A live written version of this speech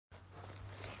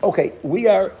Okay, we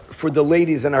are, for the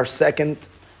ladies, in our second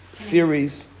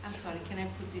series. I'm sorry, can I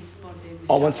put this for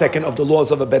the On 1 second, of the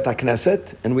laws of a Bet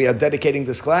Hakneses, and we are dedicating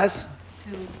this class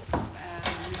to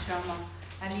Neshama,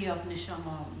 Aliyah of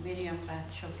Neshama, Miriam Bat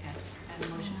Shoket, and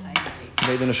Moshe Chaim.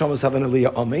 May the Neshamas have an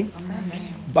Aliyah, Amen.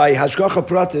 By Hashgacha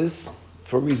Pratis,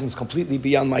 for reasons completely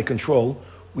beyond my control,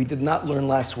 we did not learn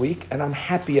last week, and I'm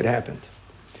happy it happened.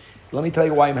 Let me tell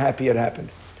you why I'm happy it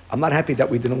happened. I'm not happy that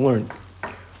we didn't learn,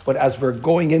 but as we're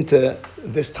going into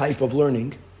this type of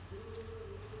learning,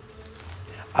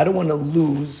 I don't want to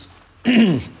lose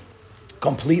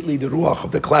completely the ruach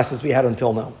of the classes we had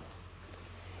until now.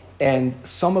 And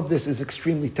some of this is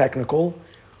extremely technical,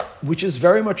 which is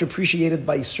very much appreciated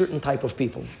by a certain type of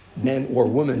people, men or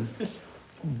women.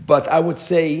 But I would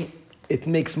say it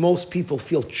makes most people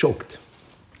feel choked.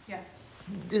 Yeah.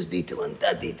 This detail and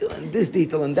that detail and this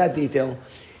detail and that detail.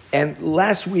 And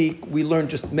last week we learned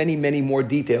just many, many more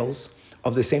details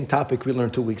of the same topic we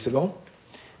learned 2 weeks ago.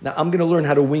 Now I'm going to learn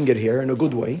how to wing it here in a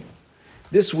good way.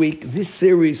 This week, this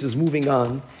series is moving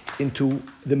on into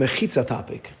the mechitza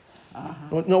topic.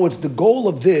 No, the goal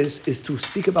of this is to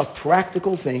speak about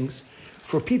practical things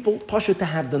for people, pasha, to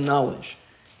have the knowledge.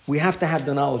 We have to have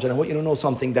the knowledge. And I want you to know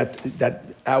something that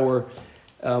our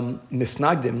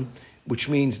misnagdim, which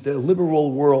means the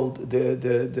liberal world,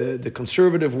 the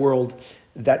conservative world,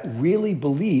 that really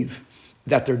believe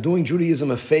that they're doing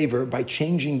Judaism a favor by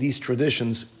changing these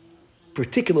traditions,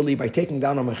 particularly by taking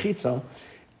down a mechitza.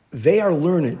 They are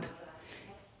learned,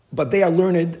 but they are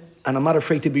learned, and I'm not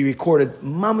afraid to be recorded,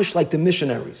 mamish like the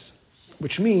missionaries,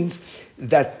 which means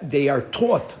that they are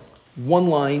taught one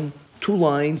line, 2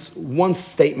 lines, one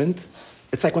statement.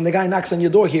 It's like when the guy knocks on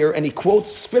your door here and he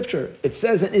quotes scripture. It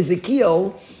says in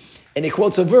Ezekiel, and he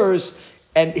quotes a verse,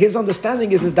 and his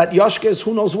understanding is that Yashka is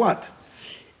who knows what.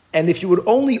 And if you would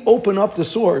only open up the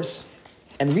source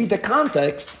and read the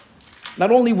context, not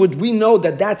only would we know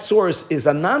that source is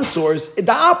a non-source,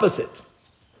 the opposite.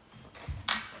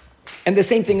 And the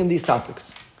same thing in these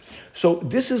topics. So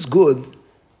this is good,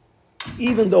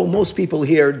 even though most people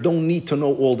here don't need to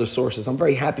know all the sources. I'm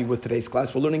very happy with today's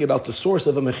class. We're learning about the source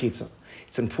of a mechitza.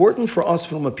 It's important for us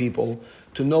from a people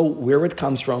to know where it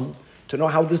comes from, to know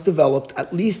how this developed,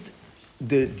 at least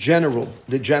the general,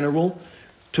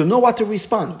 to know what to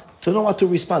respond.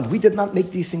 We did not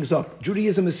make these things up.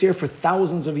 Judaism is here for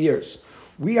thousands of years.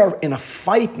 We are in a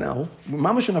fight now,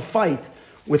 mamash in a fight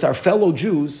with our fellow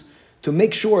Jews to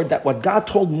make sure that what God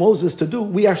told Moses to do,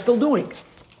 we are still doing.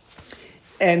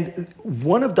 And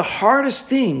one of the hardest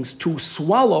things to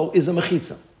swallow is a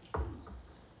mechitza.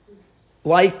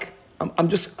 Like a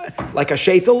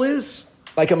sheitel is,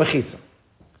 like a mechitza.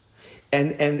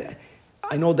 And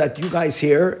I know that you guys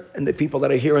here, and the people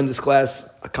that are here in this class,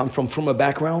 come from Fruma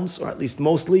backgrounds, or at least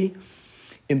mostly.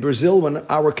 In Brazil, when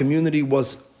our community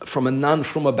was from a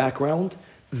non-Fruma background,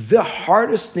 the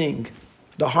hardest thing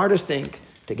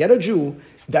to get a Jew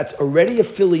that's already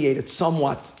affiliated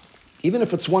somewhat, even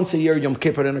if it's once a year, Yom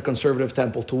Kippur in a conservative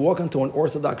temple, to walk into an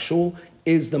Orthodox shul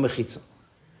is the mechitza.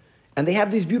 And they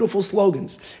have these beautiful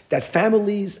slogans that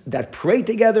families that pray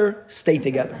together stay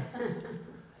together.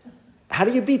 How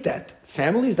do you beat that?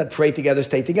 Families that pray together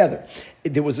stay together.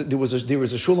 There was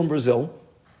a shul in Brazil.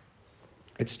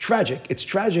 It's tragic. It's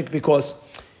tragic because,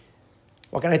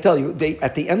 what can I tell you?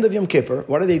 At the end of Yom Kippur,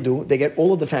 what do? They get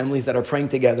all of the families that are praying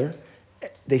together.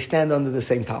 They stand under the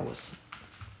same towers.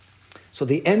 So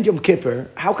they end Yom Kippur.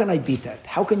 How can I beat that?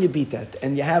 How can you beat that?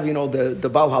 And you have, the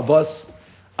Baal Habas.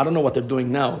 I don't know what they're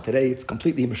doing now. Today it's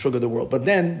completely Meshuggah the world. But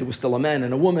then there was still a man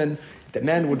and a woman. The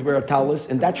man would wear a talus.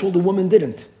 And that shul, the woman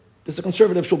didn't. This is a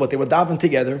conservative shul, but they would daven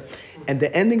together. And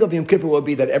the ending of Yom Kippur would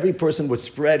be that every person would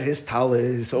spread his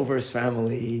talus over his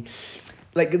family.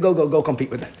 Like, go compete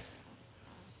with that.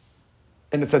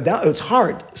 And it's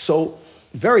hard. So,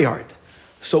 very hard.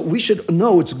 So we should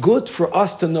know, it's good for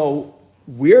us to know,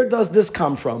 where does this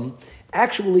come from?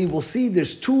 Actually, we'll see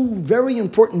there's 2 very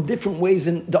important different ways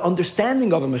in the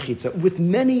understanding of a mechitza with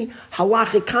many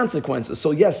halachic consequences.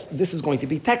 So yes, this is going to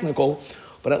be technical,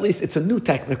 but at least it's a new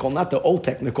technical, not the old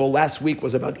technical. Last week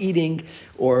was about eating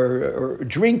or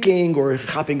drinking or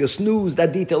chopping a snooze,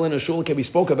 that detail in a shul, we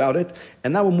spoke about it.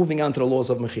 And now we're moving on to the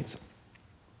laws of mechitza.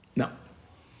 Now,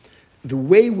 the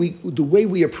way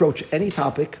we approach any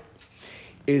topic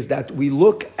is that we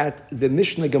look at the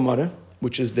Mishnah Gemara,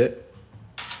 which is the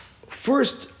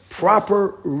first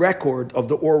proper record of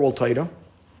the oral Torah.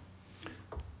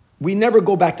 We never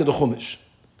go back to the Chumash,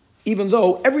 even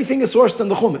though everything is sourced in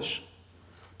the Chumash.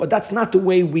 But that's not the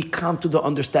way we come to the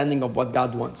understanding of what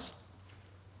God wants.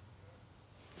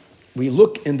 We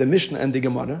look in the Mishnah and the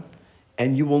Gemara,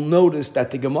 and you will notice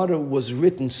that the Gemara was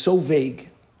written so vague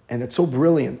And it's so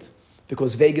brilliant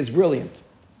because vague is brilliant.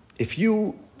 If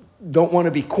you don't want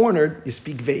to be cornered, you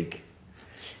speak vague.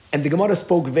 And the Gemara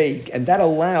spoke vague, and that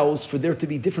allows for there to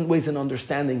be different ways in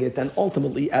understanding it. And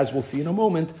ultimately, as we'll see in a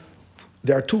moment,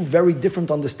 there are two very different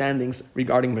understandings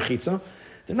regarding mechitza.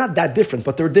 They're not that different,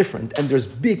 but they're different, and there's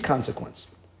big consequence.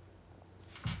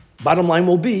 Bottom line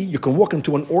will be, you can walk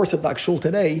into an Orthodox shul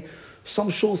today, some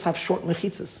shuls have short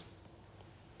mechitzas.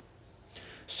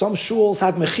 Some shuls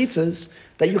have mechitzas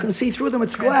that you can see through them,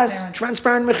 it's glass,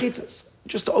 transparent mechitzas.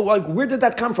 Just like, where did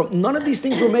that come from? None of these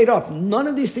things were made up.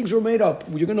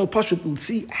 You're going to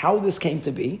see how this came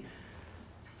to be.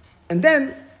 And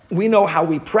then we know how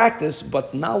we practice,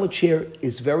 but knowledge here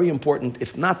is very important.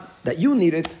 If not that you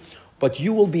need it, but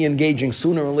you will be engaging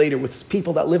sooner or later with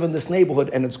people that live in this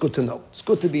neighborhood, and it's good to know. It's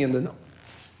good to be in the know.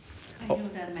 I knew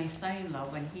that my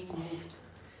son-in-law, when he moved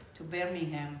to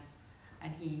Birmingham,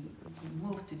 and he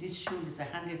moved to this shul, is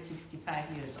 165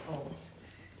 years old,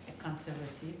 a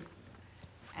conservative,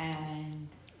 and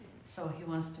so he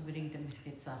wants to bring the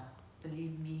mechitza.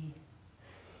 Believe me,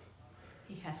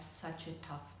 he has such a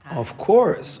tough time. Of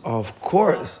course. Tough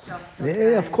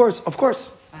Yeah, of course.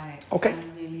 Okay.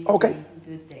 Really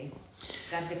good day.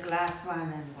 Got the glass one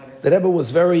and whatever. The Rebbe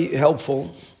was very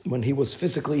helpful when he was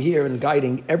physically here and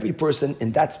guiding every person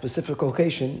in that specific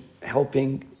location,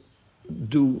 helping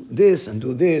do this and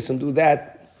do this and do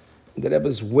that. The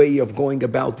Rebbe's way of going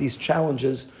about these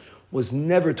challenges was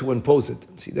never to impose it.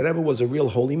 See, the Rebbe was a real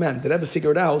holy man. The Rebbe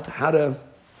figured out how to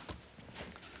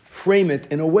frame it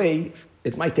in a way,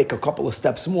 it might take a couple of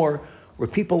steps more, where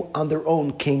people on their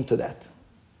own came to that.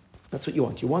 That's what you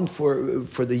want. You want for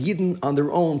the Yidden on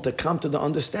their own to come to the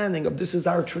understanding of this is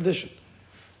our tradition.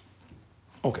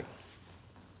 Okay.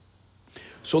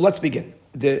 So let's begin.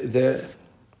 The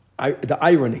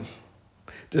irony.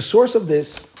 The source of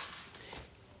this,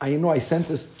 I know I sent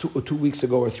this 2 weeks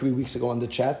ago or 3 weeks ago on the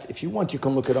chat. If you want, you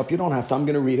can look it up. You don't have to. I'm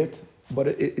going to read it.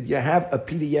 But you have a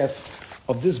PDF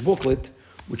of this booklet,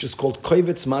 which is called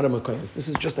Kovetz Maram HaKoyos. This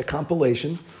is just a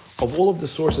compilation of all of the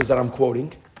sources that I'm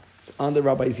quoting. It's on the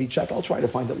Rabbi Z chat. I'll try to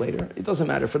find it later. It doesn't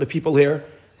matter for the people here.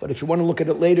 But if you want to look at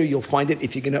it later, you'll find it.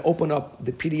 If you're going to open up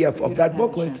the PDF of that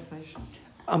booklet,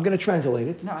 I'm going to translate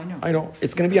it. No, I know. I know.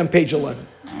 It's going to be on page 11.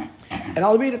 And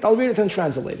I'll read it and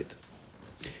translate it.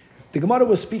 The Gemara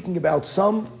was speaking about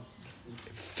some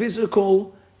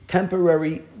physical,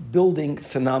 temporary building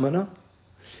phenomena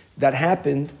that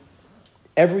happened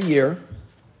every year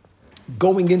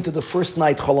going into the first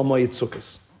night Chol HaMoed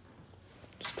Sukkos.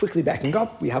 Just quickly backing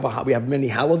up, we have many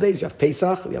holidays. You have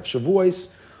Pesach, we have Shavuos,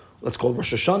 let's call it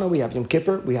Rosh Hashanah, we have Yom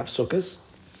Kippur, we have Sukkos.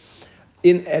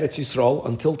 In Eretz Yisrael,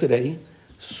 until today,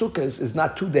 Sukkos is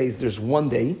not 2 days, there's 1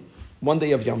 day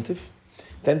of Yom Tiv.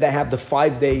 Then they have the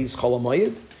 5 days Chol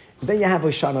HaMoed. Then you have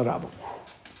Hoshana Rabbah.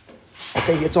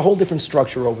 Okay, it's a whole different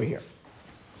structure over here.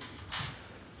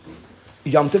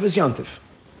 Yom Tiv is Yom Tiv.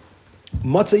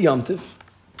 Matzah Yom Tiv.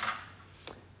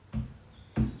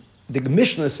 The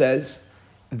Mishnah says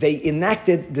they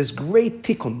enacted this great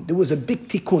tikkun. There was a big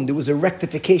tikkun. There was a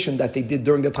rectification that they did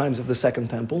during the times of the Second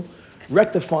Temple,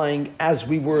 rectifying as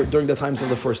we were during the times of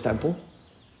the First Temple.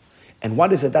 And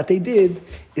what is it that they did?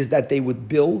 Is that they would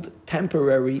build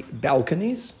temporary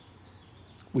balconies,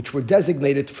 which were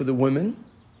designated for the women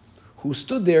who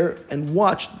stood there and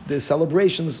watched the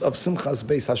celebrations of Simchas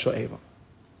Beis HaSho'eva.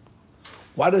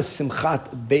 What is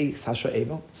Simchat Beis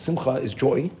HaSho'eva? Simcha is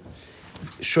joy.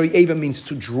 Sho'eva means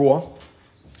to draw.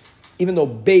 Even though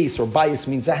Beis or Beis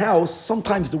means a house,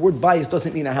 sometimes the word Beis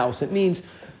doesn't mean a house. It means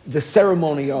the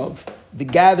ceremony of, the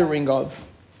gathering of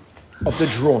the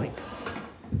drawing.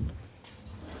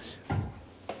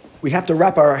 We have to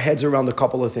wrap our heads around a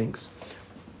couple of things.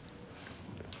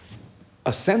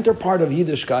 A center part of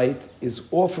Yiddishkeit is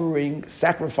offering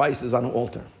sacrifices on an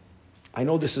altar. I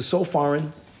know this is so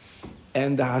foreign,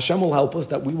 and Hashem will help us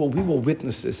that we will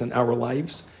witness this in our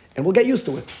lives, and we'll get used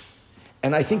to it.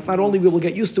 And I think not only we will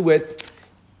get used to it,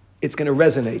 it's going to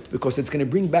resonate, because it's going to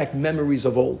bring back memories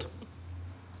of old.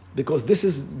 Because this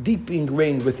is deep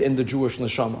ingrained within the Jewish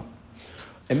neshama.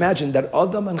 Imagine that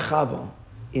Adam and Chava,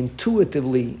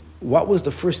 intuitively, what was the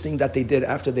first thing that they did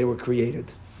after they were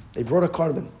created? They brought a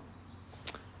carbon.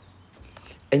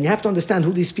 And you have to understand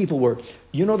who these people were.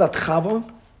 You know that Chava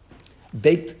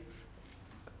baked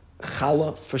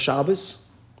challah for Shabbos?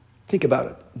 Think about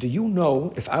it. Do you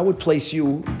know if I would place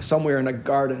you somewhere in a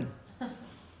garden,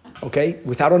 okay,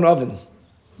 without an oven,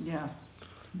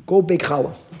 go bake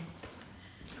challah,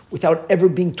 without ever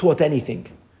being taught anything?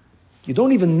 You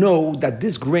don't even know that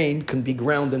this grain can be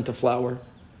ground into flour.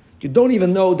 You don't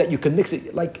even know that you can mix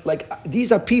it. Like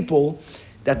these are people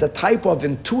that the type of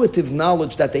intuitive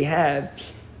knowledge that they have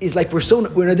is like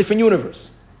we're in a different universe.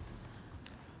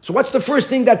 So what's the first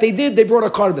thing that they did? They brought a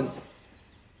carbon.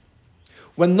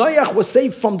 When Noach was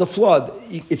saved from the flood,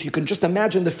 if you can just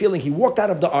imagine the feeling, he walked out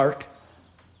of the ark.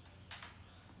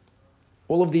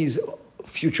 All of these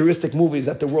futuristic movies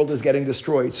that the world is getting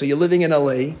destroyed. So you're living in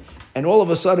LA, and all of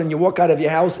a sudden you walk out of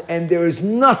your house and there is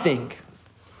nothing.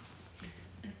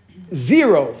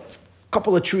 Zero.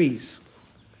 Couple of trees.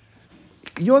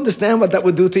 You understand what that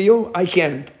would do to you? I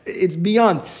can't. It's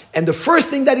beyond. And the first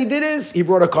thing that he did is, he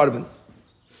brought a carbon.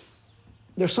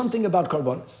 There's something about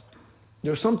carbonas.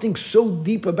 There's something so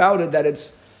deep about it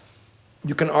that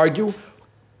you can argue,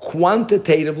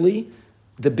 quantitatively,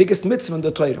 the biggest mitzvah in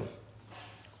the Torah.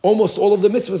 Almost all of the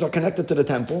mitzvahs are connected to the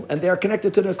temple, and they are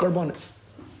connected to the carbonas.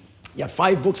 You have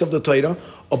 5 books of the Torah.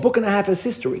 A book and a half is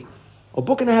history. A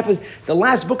book and a half is, the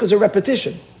last book is a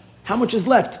repetition. How much is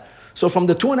left? So from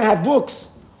the 2.5 books,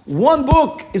 1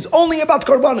 book is only about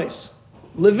carbonos.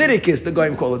 Leviticus, the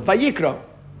Goyim call it, Vayikra.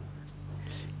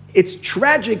 It's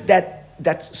tragic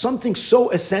that something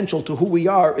so essential to who we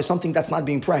are is something that's not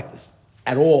being practiced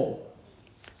at all.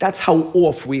 That's how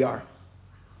off we are.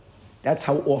 That's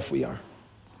how off we are.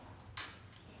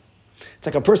 It's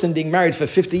like a person being married for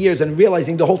 50 years and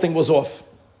realizing the whole thing was off.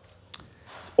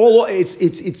 It's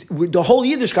the whole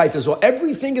Yiddishkeit is off.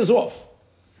 Everything is off.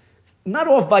 Not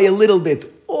off by a little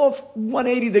bit, off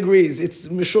 180 degrees. It's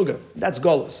meshuga. That's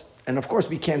golus. And of course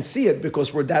we can't see it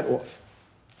because we're that off.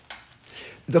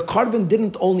 The carbon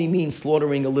didn't only mean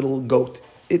slaughtering a little goat.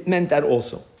 It meant that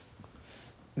also.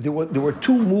 There were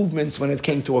 2 movements when it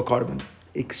came to a carbon.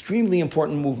 Extremely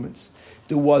important movements.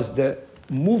 There was the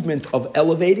movement of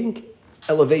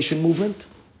elevation movement.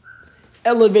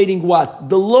 Elevating what?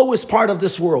 The lowest part of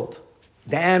this world.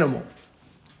 The animal.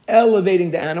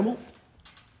 Elevating the animal.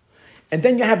 And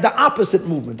then you have the opposite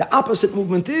movement. The opposite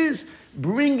movement is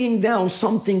bringing down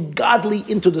something godly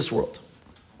into this world.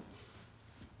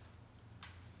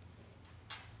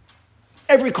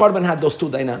 Every carbon had those 2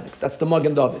 dynamics. That's the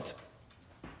Magen David.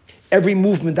 Every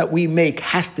movement that we make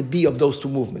has to be of those 2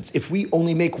 movements. If we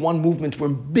only make one movement, we're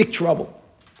in big trouble.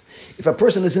 If a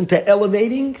person is into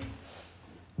elevating,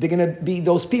 they're going to be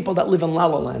those people that live in La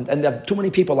La Land, and there are too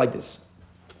many people like this.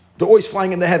 They're always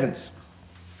flying in the heavens.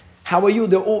 How are you?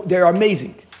 They're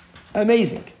amazing.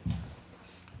 Amazing.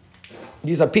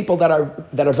 These are people that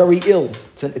are very ill.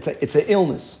 It's an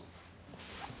illness.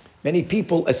 Many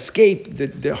people escape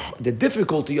the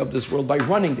difficulty of this world by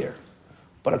running there.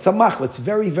 But it's a machl. It's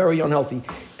very, very unhealthy.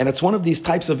 And it's one of these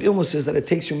types of illnesses that it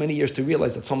takes you many years to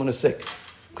realize that someone is sick.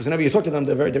 Because whenever you talk to them,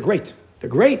 they're great. They're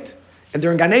great. And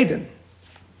they're in Gan Eden.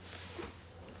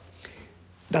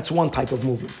 That's one type of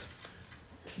movement.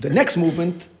 The next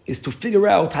movement is to figure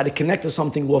out how to connect to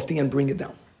something lofty and bring it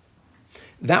down.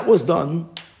 That was done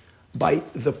by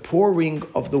the pouring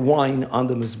of the wine on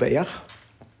the Mizbeach.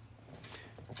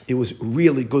 It was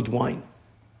really good wine.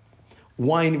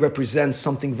 Wine represents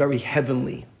something very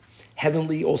heavenly.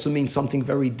 Heavenly also means something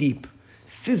very deep.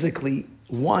 Physically,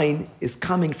 wine is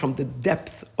coming from the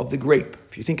depth of the grape.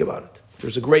 If you think about it,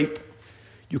 there's a grape.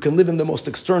 You can live in the most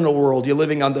external world. You're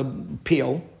living on the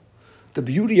peel. The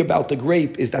beauty about the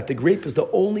grape is that the grape is the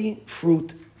only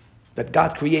fruit that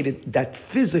God created that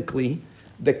physically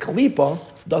the klipa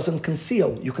doesn't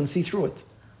conceal. You can see through it.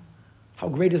 How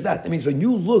great is that? That means when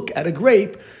you look at a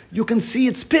grape, you can see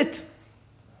its pit.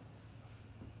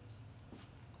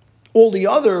 All the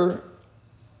other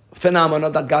phenomena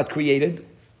that God created,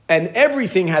 and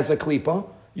everything has a klipa,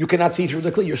 you cannot see through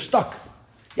the klipa. You're stuck.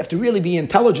 You have to really be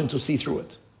intelligent to see through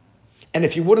it. And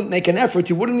if you wouldn't make an effort,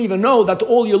 you wouldn't even know that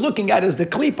all you're looking at is the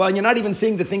klipa, and you're not even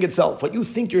seeing the thing itself. What you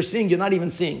think you're seeing, you're not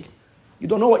even seeing. You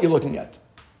don't know what you're looking at.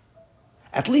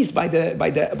 At least by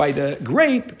the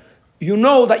grape, you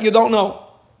know that you don't know.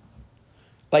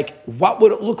 Like, what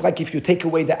would it look like if you take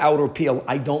away the outer peel?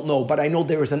 I don't know, but I know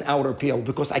there is an outer peel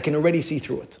because I can already see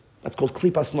through it. That's called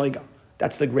klipas noiga.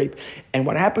 That's the grape. And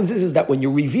what happens is that when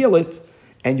you reveal it,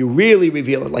 and you really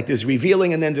reveal it, like there's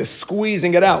revealing and then there's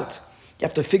squeezing it out. You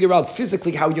have to figure out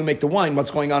physically how you make the wine,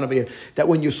 what's going on over here. That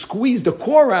when you squeeze the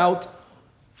core out,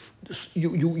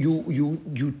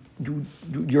 you're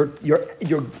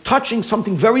touching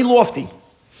something very lofty.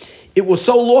 It was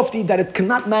so lofty that it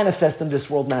cannot manifest in this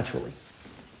world naturally.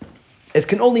 It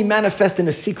can only manifest in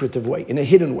a secretive way, in a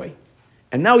hidden way.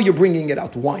 And now you're bringing it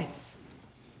out, wine.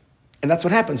 And that's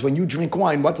what happens. When you drink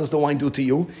wine, what does the wine do to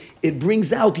you? It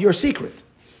brings out your secret.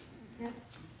 Yeah.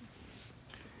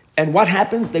 And what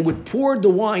happens? They would pour the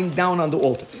wine down on the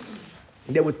altar.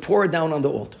 They would pour it down on the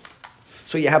altar.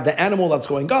 So you have the animal that's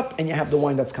going up and you have the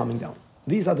wine that's coming down.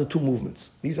 These are the 2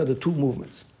 movements. These are the 2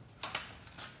 movements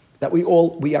that we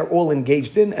are all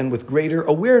engaged in, and with greater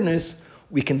awareness,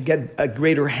 we can get a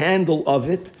greater handle of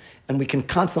it, and we can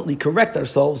constantly correct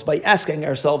ourselves by asking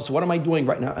ourselves, what am I doing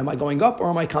right now? Am I going up or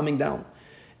am I coming down?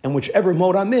 And whichever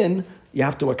mode I'm in, you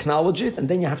have to acknowledge it, and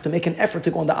then you have to make an effort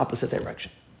to go in the opposite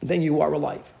direction. And then you are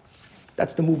alive.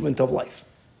 That's the movement of life.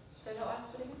 Say that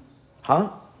last bit again? Huh?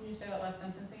 Can you say that last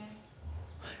sentence again?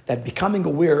 That becoming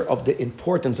aware of the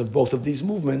importance of both of these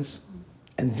movements,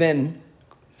 and then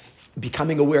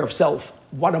becoming aware of self.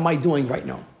 What am I doing right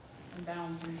now?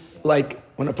 Like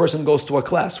when a person goes to a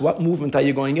class, what movement are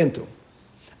you going into?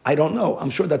 I don't know. I'm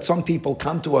sure that some people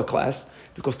come to a class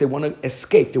because they want to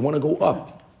escape. They want to go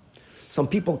up. Some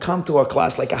people come to a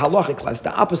class like a halachic class,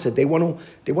 the opposite. They want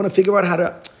to figure out how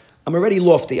to. I'm already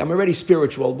lofty. I'm already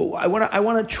spiritual, but I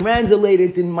want to translate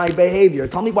it in my behavior.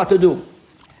 Tell me what to do.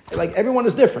 Like everyone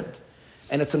is different,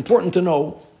 and it's important to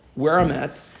know where I'm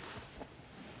at,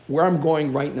 where I'm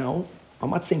going right now. I'm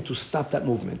not saying to stop that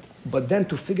movement, but then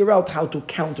to figure out how to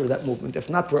counter that movement. If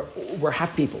not, we're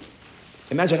half people.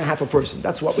 Imagine a half a person.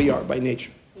 That's what we are by nature.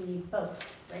 We need both,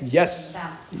 right? Yes.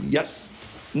 Yes.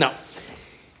 Now,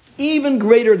 even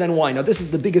greater than wine. Now, this is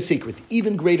the biggest secret.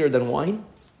 Even greater than wine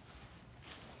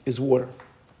is water.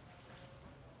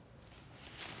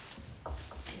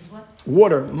 Is what?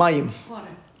 Water, mayim. Water.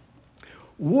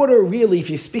 Water, really,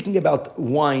 if you're speaking about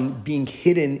wine being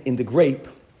hidden in the grape,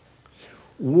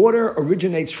 water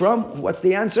originates from, what's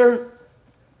the answer?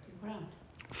 The ground.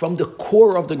 From the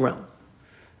core of the ground.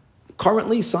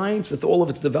 Currently, science, with all of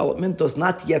its development, does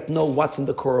not yet know what's in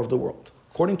the core of the world.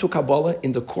 According to Kabbalah,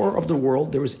 in the core of the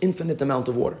world, there is infinite amount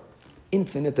of water.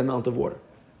 Infinite amount of water.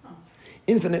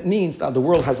 Infinite means that the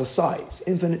world has a size.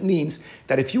 Infinite means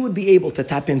that if you would be able to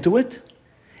tap into it,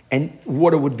 and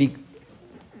water would be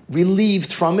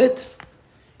relieved from it,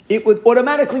 it would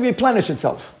automatically replenish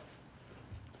itself.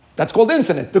 That's called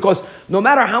infinite, because no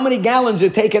matter how many gallons you're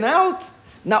taking out,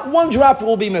 not one drop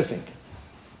will be missing.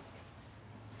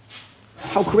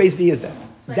 How crazy is that?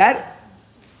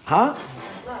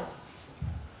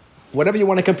 Whatever you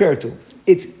want to compare it to.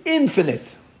 It's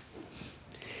infinite.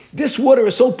 This water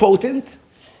is so potent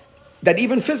that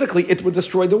even physically it would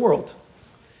destroy the world.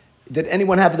 Did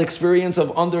anyone have the experience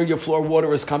of under your floor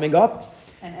water is coming up?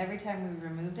 And every time we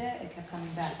removed it, it kept coming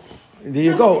back. There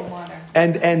you go.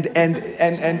 And that's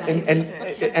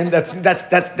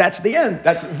the end.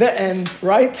 That's the end,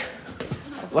 right?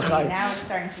 Now it's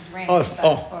starting to drain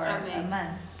for a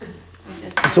month.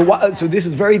 So this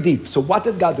is very deep. So what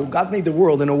did God do? God made the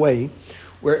world in a way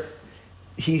where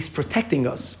He's protecting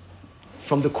us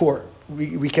from the core.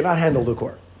 We cannot handle the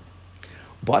core.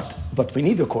 But we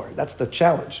need the core. That's the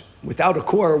challenge. Without a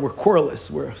core, we're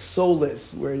coreless, we're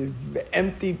soulless, we're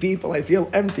empty people. I feel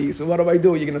empty. So what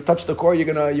do? You're gonna touch the core, you're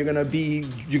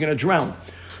gonna drown.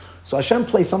 So Hashem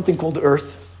plays something called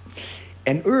earth.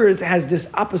 And earth has this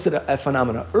opposite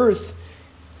phenomena. Earth,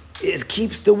 it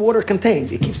keeps the water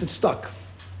contained, it keeps it stuck.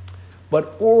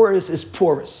 But earth is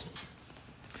porous.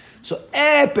 So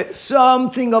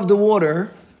something of the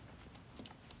water,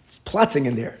 it's plotting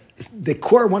in there. The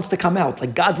core wants to come out,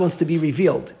 like God wants to be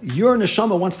revealed. Your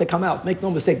neshama wants to come out. Make no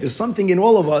mistake, there's something in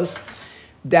all of us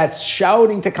that's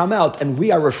shouting to come out, and we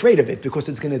are afraid of it because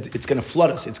it's gonna flood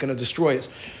us, it's gonna destroy us.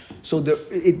 So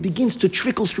it begins to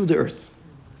trickle through the earth.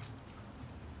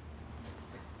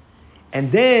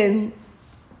 And then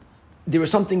there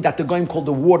is something that the Goyim call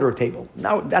the water table.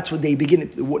 Now that's what they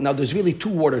begin. Now there's really two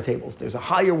water tables. There's a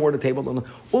higher water table.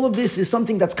 All of this is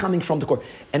something that's coming from the core.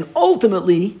 And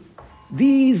ultimately,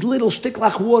 these little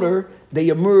shtiklach water, they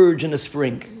emerge in a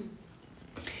spring.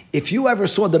 If you ever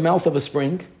saw the mouth of a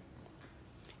spring,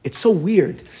 it's so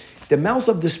weird. The mouth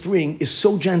of the spring is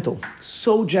so gentle,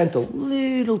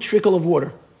 little trickle of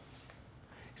water.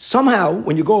 Somehow,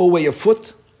 when you go away a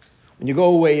foot, when you go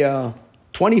away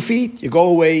 20 feet, you go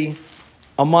away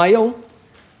a mile,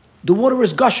 the water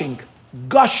is gushing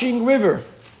river.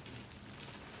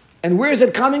 And where is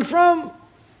it coming from?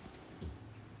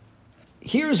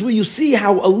 Here's where you see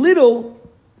how a little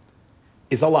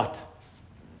is a lot.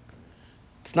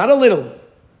 It's not a little.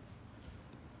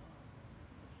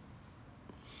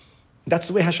 That's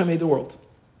the way Hashem made the world.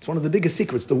 It's one of the biggest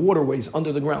secrets, the waterways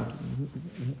under the ground.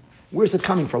 Where's it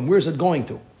coming from? Where's it going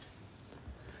to?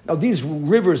 Now these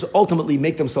rivers ultimately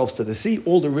make themselves to the sea.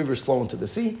 All the rivers flow into the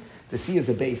sea. The sea is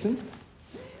a basin,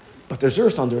 but there's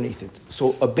earth underneath it.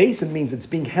 So a basin means it's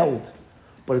being held,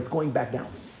 but it's going back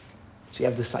down. So you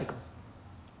have this cycle.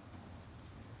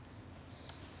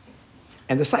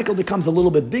 And the cycle becomes a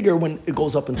little bit bigger when it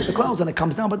goes up into the clouds and it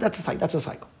comes down, but that's a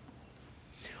cycle.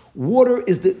 Water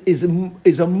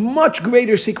is a much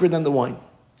greater secret than the wine.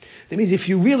 That means if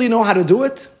you really know how to do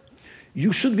it,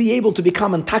 you should be able to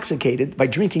become intoxicated by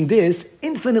drinking this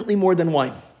infinitely more than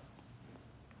wine.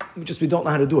 We don't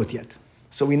know how to do it yet.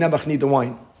 So we never need the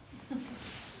wine.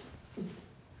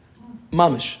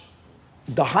 Mamish.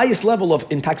 The highest level of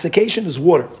intoxication is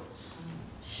water.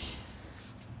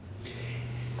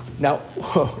 Now,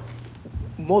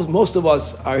 most of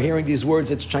us are hearing these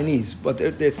words, it's Chinese, but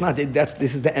it's not.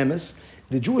 This is the emes.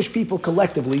 The Jewish people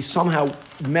collectively somehow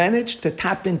managed to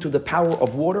tap into the power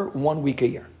of water 1 week a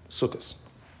year, Sukkot.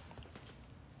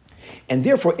 And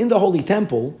therefore, in the Holy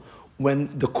Temple, when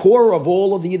the core of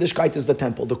all of the Yiddishkeit is the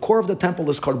temple, the core of the temple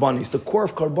is Karbanis. The core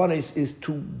of Karbanis is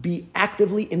to be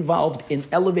actively involved in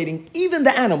elevating even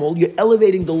the animal. You're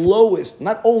elevating the lowest,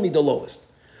 not only the lowest.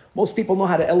 Most people know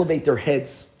how to elevate their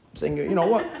heads. Saying, you know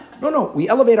what? No, we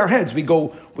elevate our heads. We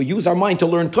use our mind to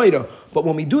learn Torah. But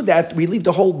when we do that, we leave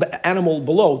the whole animal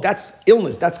below. That's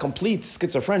illness. That's complete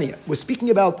schizophrenia. We're speaking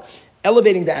about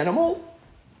elevating the animal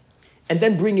and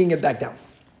then bringing it back down.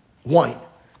 Wine.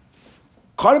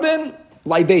 Carbon,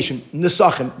 libation,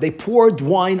 nesachim. They poured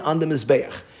wine on the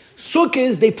Mizbeach.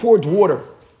 Sukkahs, they poured water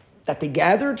that they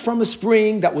gathered from a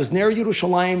spring that was near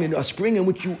Yerushalayim, in a spring in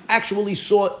which you actually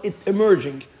saw it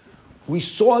emerging. We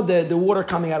saw the water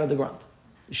coming out of the ground.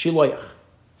 Shiloyach.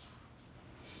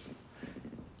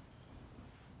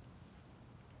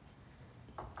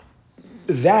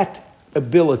 That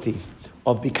ability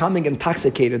of becoming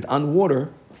intoxicated on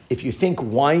water, if you think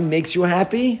wine makes you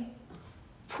happy,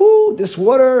 this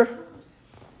water,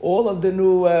 all of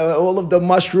the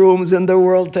mushrooms in the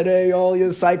world today, all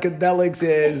your psychedelics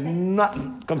is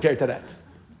nothing compared to that.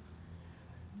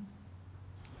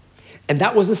 And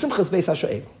that was the Simchas Beis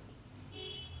HaSho'el.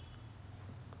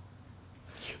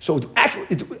 So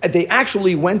they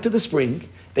actually went to the spring,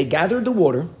 they gathered the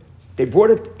water, they brought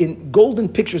it in golden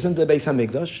pictures into the Beis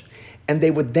HaMikdash, and they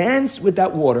would dance with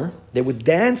that water.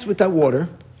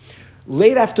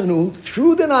 Late afternoon,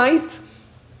 through the night.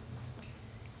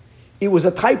 It was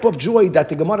a type of joy that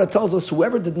the Gemara tells us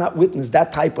whoever did not witness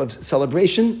that type of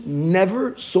celebration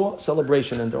never saw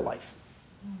celebration in their life.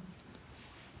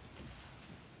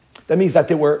 That means that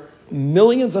there were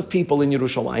millions of people in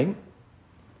Yerushalayim.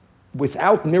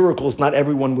 Without miracles, not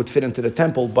everyone would fit into the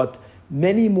temple, but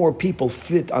many more people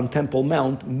fit on Temple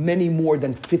Mount, many more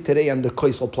than fit today on the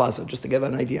Koisel Plaza, just to give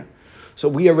an idea. So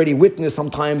we already witness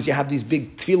sometimes you have these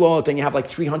big tefillot and you have like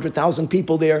 300,000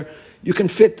 people there. You can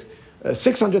fit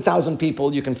 600,000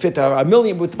 people, you can fit a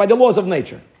million by the laws of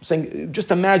nature. I'm saying,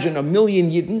 just imagine a million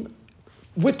Yidden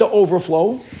with the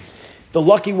overflow. The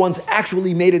lucky ones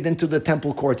actually made it into the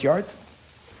temple courtyard.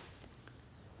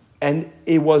 And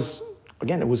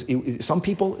some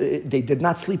people, they did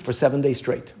not sleep for 7 days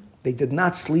straight. The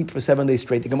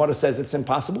Gemara says it's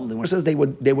impossible. The Gemara says they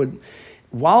would,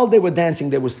 while they were dancing,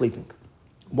 they were sleeping.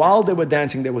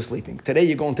 Today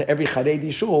you go into every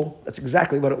Haredi shul, that's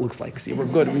exactly what it looks like. See, we're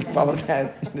good, we follow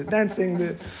that. The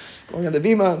dancing, going on the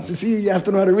bima, you have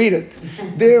to know how to read it.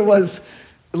 There was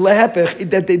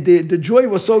lehepech, that the joy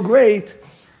was so great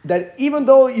that even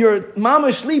though your mama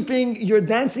is sleeping, you're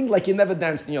dancing like you never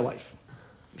danced in your life.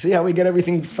 See how we get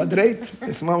everything fadreit?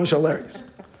 It's mamash hilarious.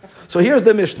 So here's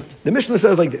the Mishnah. The Mishnah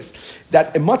says like this,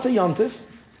 that in Matzah Yontif,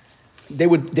 they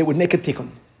would make a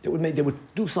tikkun. They would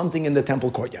do something in the temple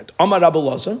courtyard. Amar Rabbi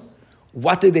Lazar,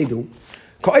 what did they do?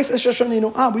 We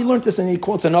learned this, and he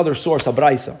quotes another source, a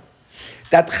Braisa,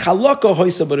 that chalaka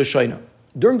hoisa b'rishoina.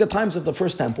 During the times of the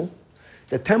first temple,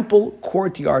 the temple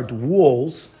courtyard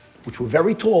walls, which were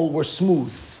very tall, were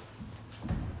smooth.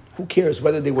 Who cares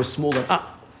whether they were smooth or not?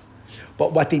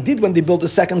 But what they did when they built the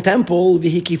second temple, they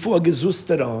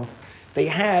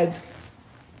had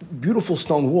beautiful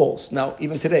stone walls. Now,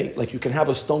 even today, like you can have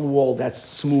a stone wall that's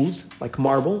smooth, like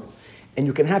marble, and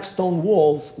you can have stone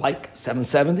walls like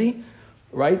 770,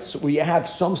 right? So where you have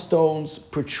some stones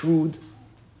protrude,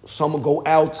 some go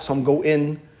out, some go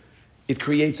in. It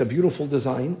creates a beautiful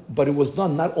design, but it was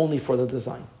done not only for the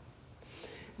design.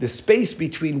 The space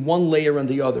between one layer and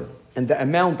the other, and the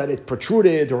amount that it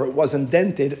protruded or it was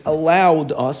indented,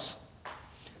 allowed us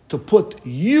to put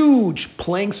huge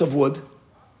planks of wood.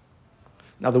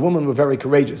 Now the women were very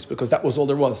courageous because that was all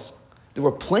there was. There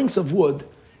were planks of wood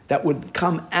that would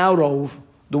come out of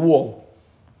the wall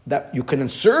that you can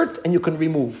insert and you can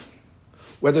remove.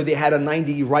 Whether they had a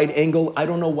 90 right angle, I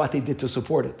don't know what they did to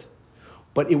support it.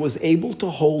 But it was able to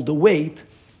hold the weight,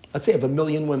 let's say, of 1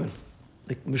 million women.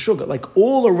 Like Meshuggah, like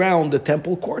all around the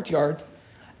temple courtyard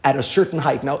at a certain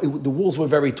height. Now, the walls were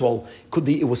very tall.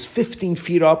 It was 15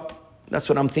 feet up, that's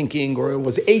what I'm thinking, or it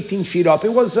was 18 feet up.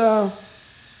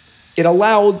 It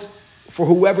allowed for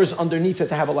whoever's underneath it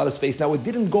to have a lot of space. Now, it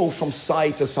didn't go from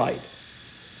side to side.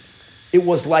 It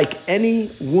was like any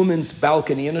woman's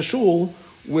balcony in a shul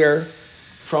where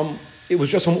it was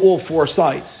just from all four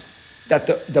sides. that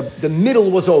the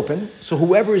middle was open, so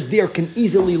whoever is there can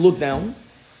easily look down.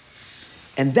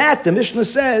 And that, the Mishnah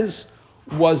says,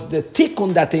 was the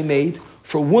tikkun that they made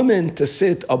for women to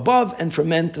sit above and for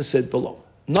men to sit below.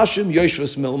 Nashim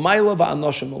yoshus milmayla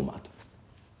va'anoshim milmata.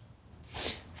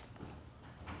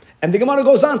 And the Gemara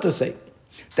goes on to say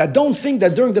that don't think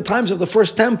that during the times of the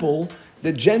first temple,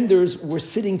 the genders were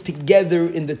sitting together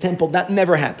in the temple. That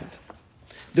never happened.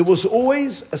 There was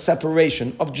always a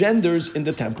separation of genders in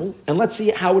the temple, and let's see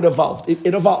how it evolved.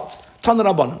 It evolved. Tana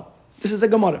Rabbanan. This is a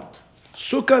Gemara.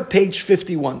 Sukkah, page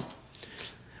 51.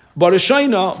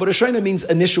 Barashayna means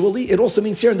initially. It also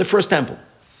means here in the first temple.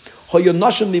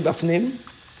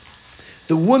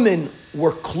 The women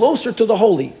were closer to the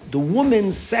holy. The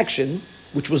women's section,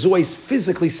 which was always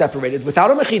physically separated,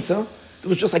 without a mechitza, it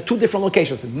was just like two different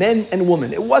locations, men and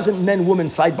women. It wasn't men, women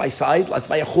side by side, let's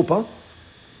buy a chuppah.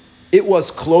 It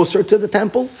was closer to the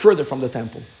temple, further from the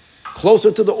temple.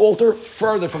 Closer to the altar,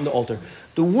 further from the altar.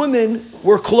 The women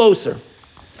were closer.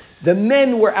 The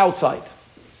men were outside.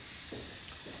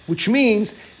 Which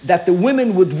means that the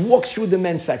women would walk through the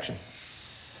men's section.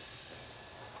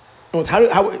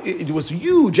 It was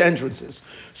huge entrances.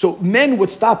 So men would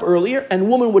stop earlier and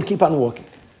women would keep on walking.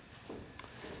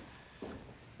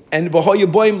 And there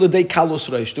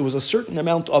was a certain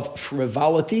amount of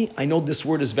frivolity. I know this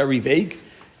word is very vague.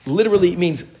 Literally it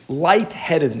means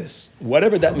lightheadedness.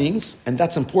 Whatever that means, and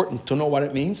that's important to know what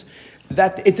it means,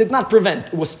 that it did not prevent.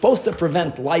 It was supposed to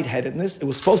prevent lightheadedness. It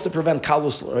was supposed to prevent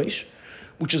kalus l'reish,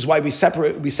 which is why we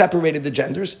separated the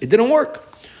genders. It didn't work.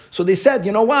 So they said,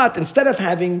 you know what? Instead of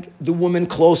having the women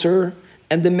closer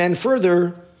and the men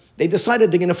further, they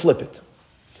decided they're going to flip it.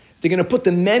 They're going to put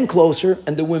the men closer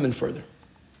and the women further.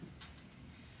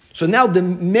 So now the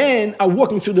men are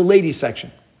walking through the ladies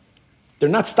section. They're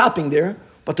not stopping there,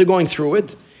 but they're going through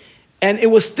it. And it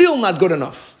was still not good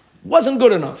enough. Wasn't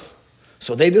good enough.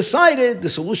 So they decided the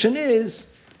solution is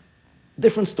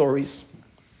different stories.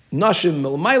 Nashim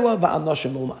milmayla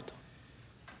va'anoshim milmata.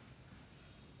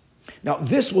 Now,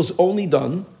 this was only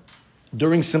done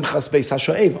during Simchas Beis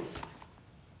HaShoeva.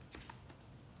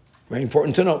 Very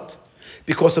important to note.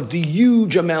 Because of the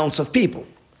huge amounts of people.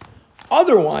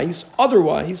 Otherwise,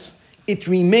 it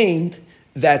remained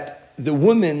that the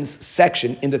women's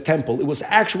section in the temple, it was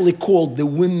actually called the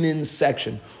women's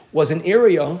section, was an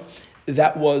area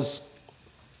that was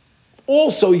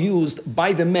also used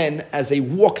by the men as a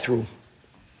walkthrough.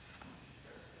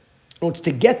 In order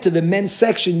to get to the men's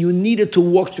section, you needed to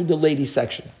walk through the ladies'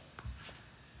 section.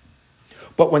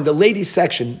 But when the ladies'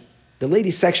 section,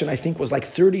 I think, was like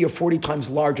 30 or 40 times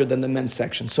larger than the men's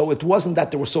section. So it wasn't that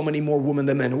there were so many more women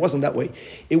than men. It wasn't that way.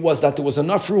 It was that there was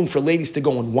enough room for ladies to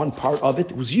go in one part of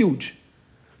it. It was huge.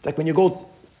 It's like when you go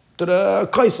to the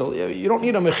kaisel, you don't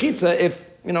need a mechitza if,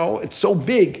 it's so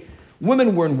big.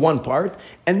 Women were in one part,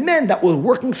 and men that were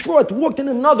working through it walked in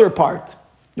another part.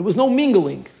 There was no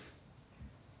mingling.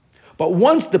 But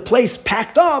once the place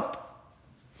packed up,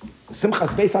 Simchas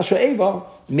Beis HaShoeva,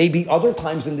 maybe other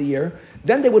times in the year,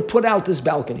 then they would put out this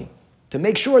balcony to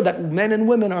make sure that men and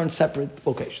women are in separate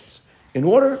locations, in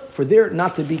order for there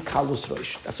not to be kalus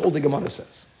roish. That's all the Gemara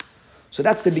says. So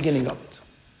that's the beginning of it.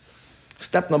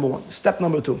 Step number one. Step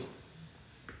number two.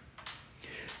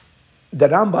 The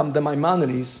Rambam, the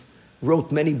Maimonides,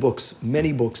 wrote many books.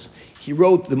 He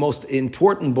wrote the most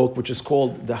important book, which is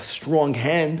called The Strong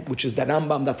Hand, which is the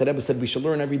Rambam that the Rebbe said we should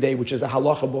learn every day, which is a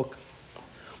halacha book.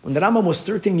 When the Rambam was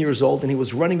 13 years old and he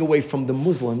was running away from the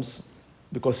Muslims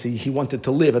because he wanted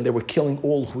to live and they were killing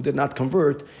all who did not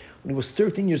convert, when he was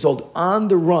 13 years old, on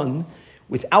the run,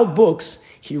 without books,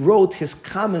 he wrote his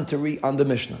commentary on the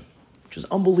Mishnah, which is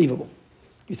unbelievable.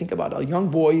 You think about a young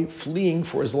boy fleeing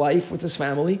for his life with his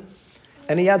family,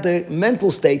 and he had the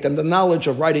mental state and the knowledge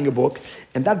of writing a book,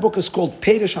 and that book is called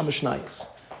Perish HaMishnayos.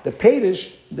 The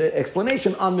Perish, the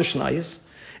explanation on Mishnayos,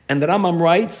 and the Rambam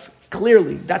writes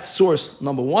clearly, that's source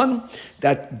number one,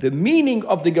 that the meaning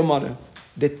of the Gemara,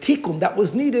 the tikkun that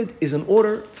was needed, is in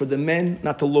order for the men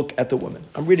not to look at the women.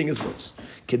 I'm reading his words.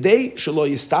 Kedei shelo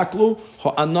yistaklu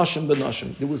ha'anoshim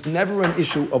b'noshim. There was never an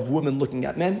issue of women looking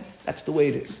at men. That's the way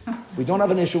it is. We don't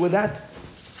have an issue with that.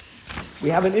 We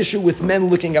have an issue with men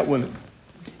looking at women.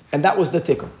 And that was the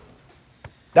tikkun.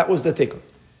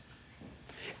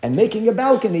 And making a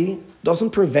balcony doesn't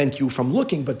prevent you from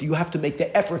looking, but you have to make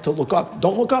the effort to look up.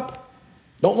 Don't look up.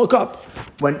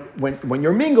 When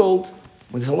you're mingled,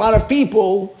 when there's a lot of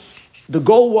people, the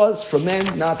goal was for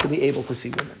men not to be able to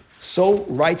see women. So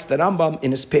writes the Rambam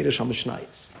in his Perish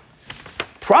HaMishnayos.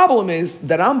 Problem is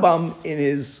that Rambam in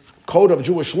his Code of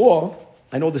Jewish Law,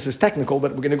 I know this is technical,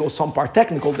 but we're going to go some part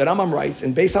technical. The Rambam writes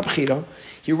in Beis HaBchira,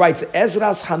 he writes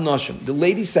Ezras Hanoshim, the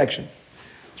ladies section.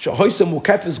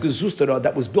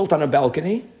 that was built on a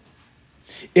balcony,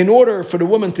 in order for the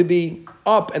woman to be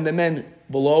up and the men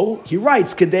below, he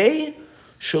writes, Kedei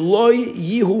shaloi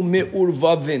yihu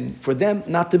me'urvavin, for them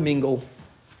not to mingle.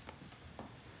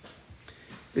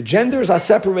 The genders are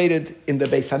separated in the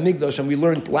Beis Hamikdash, and we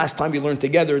learned last time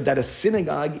together that a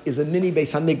synagogue is a mini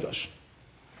Beis Hamikdash.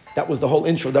 That was the whole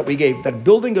intro that we gave. That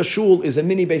building a shul is a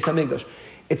mini Beis Hamikdash.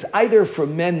 It's either for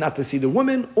men not to see the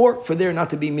women or for there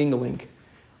not to be mingling.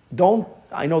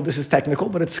 I know this is technical,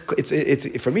 but it's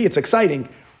for me it's exciting.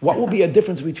 What will be a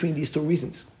difference between these two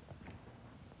reasons?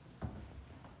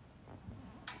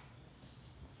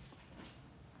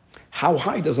 How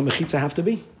high does a mechitza have to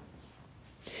be?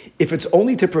 If it's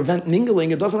only to prevent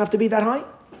mingling, it doesn't have to be that high.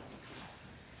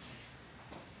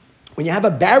 When you have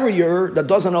a barrier that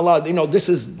doesn't allow, this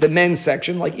is the men's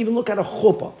section, like even look at a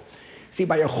chuppah. See,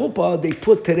 by a chuppah, they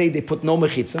put no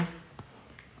mechitza.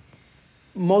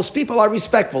 Most people are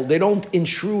respectful. They don't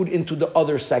intrude into the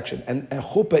other section. And a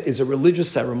chuppah is a religious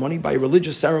ceremony. By a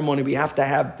religious ceremony, we have to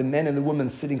have the men and the women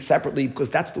sitting separately because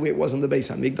that's the way it was in the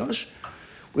Beis Hamikdash.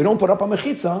 We don't put up a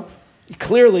mechitza.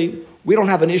 Clearly, we don't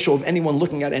have an issue of anyone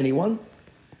looking at anyone,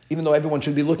 even though everyone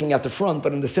should be looking at the front.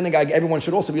 But in the synagogue, everyone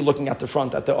should also be looking at the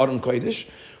front at the Aron Kodesh.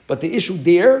 But the issue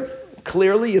there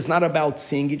clearly is not about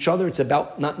seeing each other. It's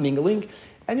about not mingling.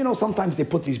 And sometimes they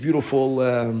put these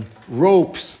beautiful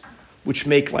ropes which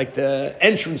make like the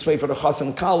entranceway for the chas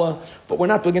and kala. But we're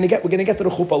going to get to the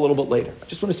chuppah a little bit later. I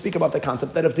just want to speak about the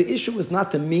concept that if the issue is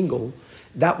not to mingle,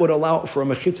 that would allow for a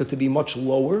mechitza to be much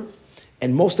lower.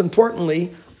 And most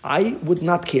importantly, I would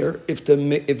not care if the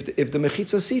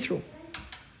mechitza is see-through.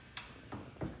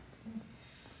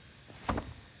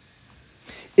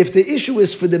 If the issue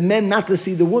is for the men not to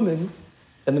see the women,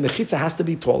 then the mechitza has to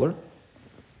be taller,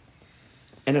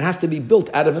 and it has to be built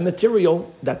out of a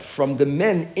material that from the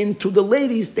men into the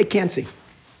ladies, they can't see.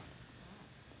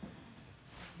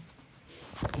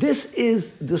 This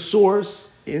is the source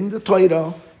in the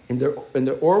Torah. In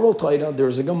the oral Torah,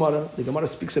 there's a Gemara. The Gemara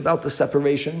speaks about the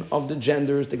separation of the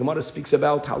genders. The Gemara speaks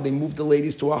about how they move the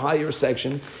ladies to a higher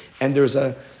section. And there's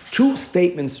two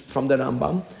statements from the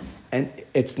Rambam. And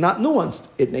it's not nuanced.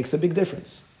 It makes a big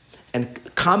difference. And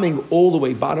coming all the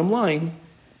way, bottom line,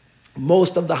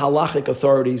 most of the halachic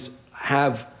authorities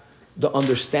have the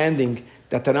understanding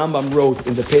that the Rambam wrote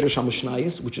in the Perush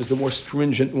HaMishnayos, which is the more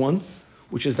stringent one,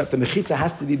 which is that the mechitza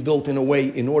has to be built in a way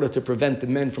in order to prevent the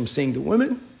men from seeing the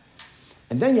women.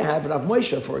 And then you have Rav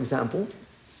Moshe, for example,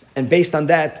 and based on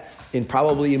that, in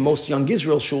most young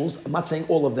Israel shuls, I'm not saying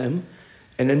all of them,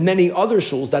 and in many other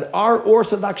shuls that are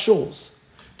Orthodox shuls,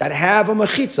 that have a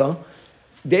mechitza,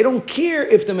 they don't care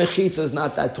if the mechitza is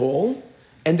not that tall,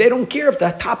 and they don't care if the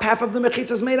top half of the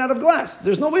mechitza is made out of glass.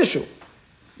 There's no issue,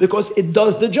 because it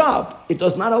does the job. It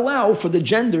does not allow for the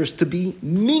genders to be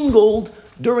mingled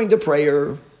during the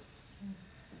prayer.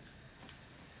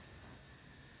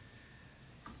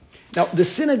 Now, the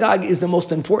synagogue is the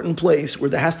most important place where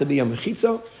there has to be a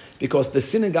mechitza, because the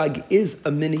synagogue is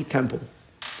a mini temple.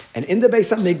 And in the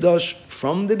Beis HaMikdash,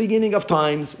 from the beginning of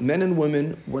times, men and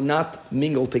women were not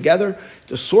mingled together.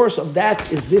 The source of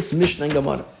that is this Mishnah and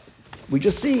Gemara. We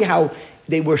just see how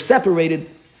they were separated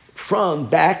from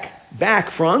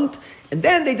back, front, and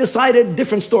then they decided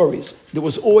different stories. There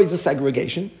was always a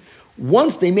segregation.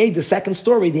 Once they made the second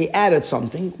story, they added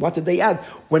something. What did they add?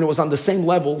 When it was on the same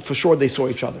level, for sure they saw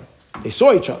each other. They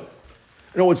saw each other.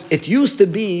 In other words, it used to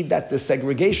be that the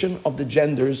segregation of the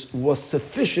genders was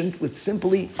sufficient with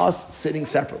simply us sitting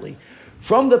separately.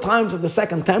 From the times of the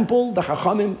Second Temple, the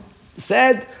Chachamim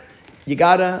said, you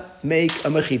gotta make a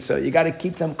mechitza. You gotta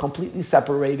keep them completely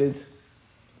separated.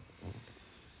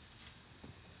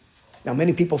 Now,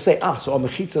 many people say, so a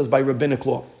mechitza is by rabbinic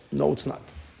law. No, it's not.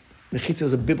 Mechitza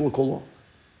is a biblical law.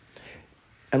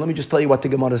 And let me just tell you what the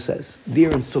Gemara says.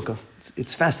 There in Sukkah.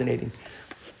 It's fascinating.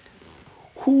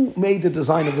 Who made the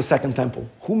design of the Second Temple?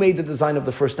 Who made the design of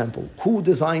the First Temple? Who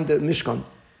designed the Mishkan?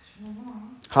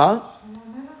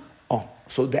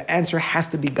 So the answer has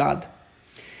to be God.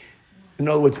 In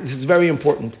other words, this is very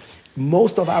important.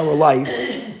 Most of our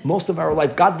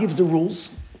life, God gives the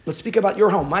rules. Let's speak about your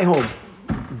home, my home.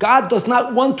 God does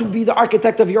not want to be the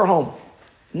architect of your home.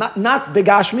 Not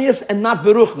begashmias and not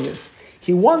beruchmias.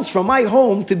 He wants from my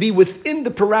home to be within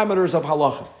the parameters of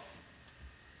halacha.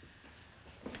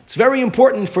 It's very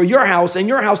important for your house and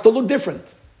your house to look different.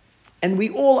 And we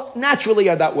all naturally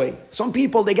are that way. Some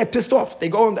people, they get pissed off. They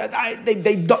go,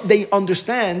 they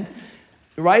understand,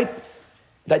 right,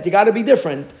 that you got to be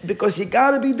different because you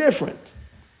got to be different.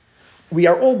 We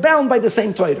are all bound by the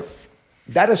same Torah.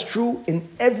 That is true in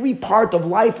every part of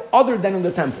life other than in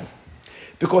the temple.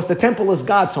 Because the temple is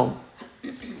God's home.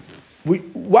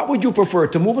 What would you prefer,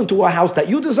 to move into a house that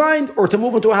you designed or to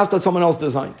move into a house that someone else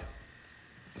designed?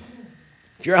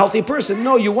 If you're a healthy person,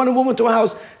 no, you want to move into a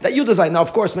house that you designed. Now,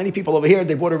 of course, many people over here,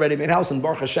 they bought a ready-made house and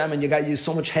Baruch Hashem, and you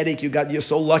so much headache, you're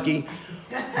so lucky.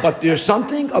 But there's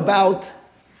something about,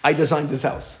 I designed this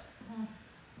house.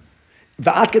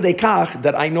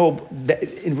 That I know that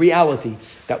in reality,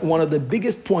 that one of the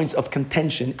biggest points of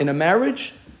contention in a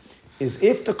marriage is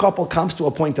if the couple comes to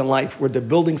a point in life where they're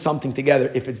building something together,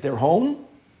 if it's their home,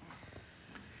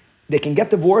 they can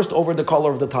get divorced over the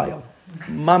color of the tile.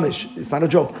 Mamish, it's not a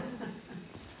joke.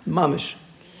 Mamish.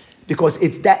 Because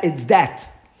it's that.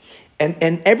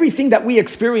 And everything that we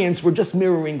experience, we're just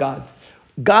mirroring God.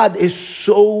 God is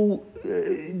so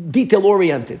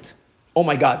detail-oriented. Oh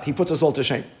my God, he puts us all to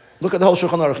shame. Look at the whole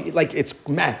Shulchan Aruch, like it's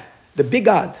mad. The big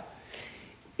God.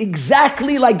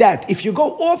 Exactly like that. If you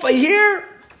go off a here,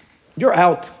 you're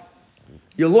out.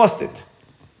 You lost it.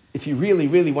 If you really,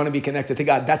 really want to be connected to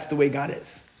God, that's the way God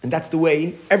is. And that's the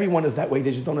way, everyone is that way,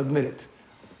 they just don't admit it.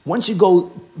 Once you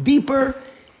go deeper,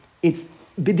 it's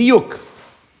bidiyuk.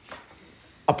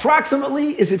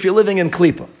 Approximately is if you're living in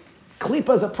Klippa.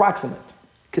 Klippa is approximate.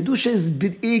 Kedusha is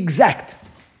exact.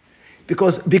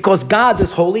 Because God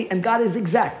is holy and God is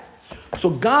exact. So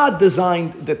God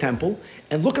designed the temple,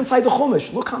 and look inside the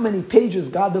Chumash. Look how many pages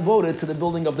God devoted to the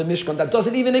building of the Mishkan that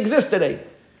doesn't even exist today.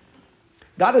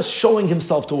 God is showing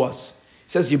himself to us.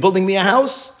 He says, you're building me a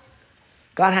house?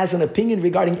 God has an opinion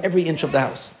regarding every inch of the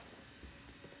house.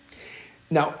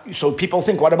 Now, so people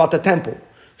think, what about the temple?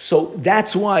 So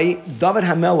that's why David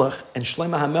HaMelech and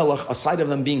Shlomo HaMelech, aside of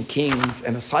them being kings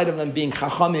and aside of them being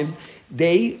chachamim,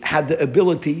 they had the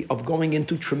ability of going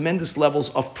into tremendous levels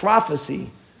of prophecy.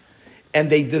 And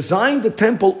they designed the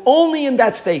temple only in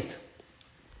that state.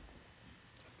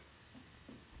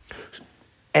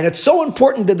 And it's so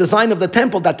important, the design of the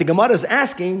temple, that the Gemara is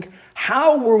asking,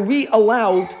 how were we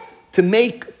allowed to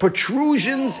make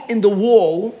protrusions in the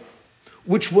wall,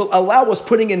 which will allow us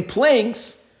putting in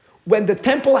planks, when the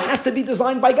temple has to be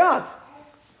designed by God?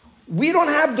 We don't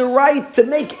have the right to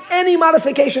make any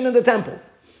modification in the temple.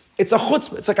 It's a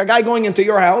chutzpah. It's like a guy going into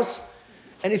your house,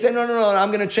 and he said, no,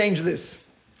 I'm going to change this.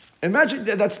 Imagine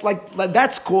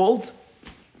that's called,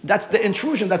 that's the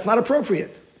intrusion. That's not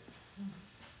appropriate.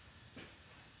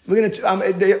 We're going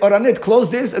to, Oranit, close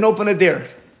this and open it there.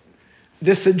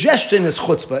 The suggestion is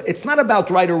chutzpah. It's not about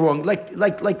right or wrong. Like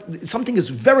something is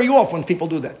very off when people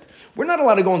do that. We're not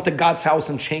allowed to go into God's house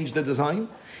and change the design.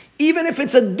 Even if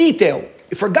it's a detail.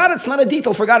 For God, it's not a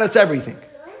detail. For God, it's everything.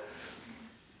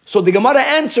 So the Gemara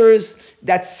answers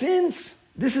that since,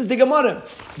 this is the Gemara,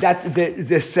 that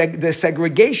the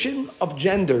segregation of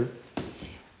gender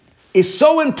is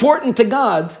so important to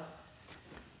God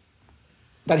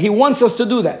that he wants us to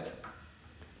do that.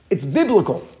 It's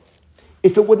biblical.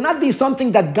 If it would not be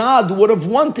something that God would have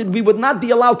wanted, we would not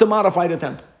be allowed to modify the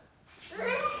temple.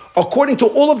 According to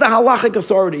all of the halachic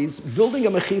authorities, building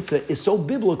a mechitza is so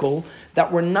biblical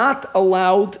that we're not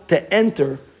allowed to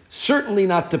enter, certainly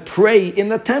not to pray in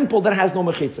the temple that has no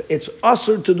mechitza. It's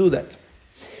usher to do that.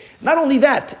 Not only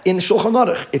that, in Shulchan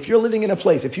Aruch, if you're living in a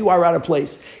place, if you are at a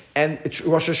place, and it's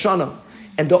Rosh Hashanah,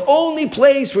 and the only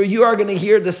place where you are going to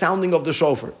hear the sounding of the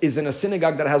shofar is in a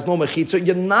synagogue that has no mechitza,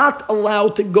 you're not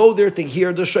allowed to go there to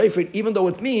hear the shofar, even though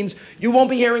it means you won't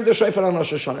be hearing the shofar on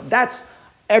Rosh Hashanah. That's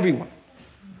everyone.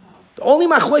 The only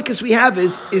machlokes we have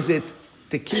is it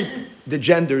to keep the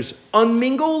genders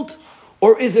unmingled,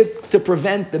 or is it to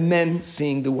prevent the men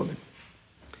seeing the women?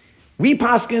 We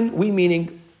paskin, we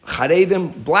meaning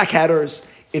charedim, black hatters,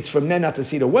 it's for men not to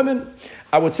see the women.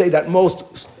 I would say that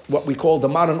most, what we call the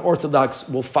modern Orthodox,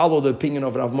 will follow the opinion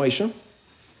of Rav Moshe.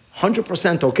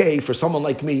 100% okay for someone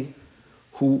like me,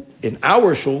 who in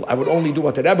our shul, I would only do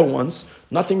what the Rebbe wants.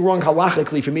 Nothing wrong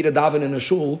halachically for me to daven in a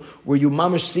shul where you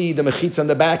mamish see the mechitza in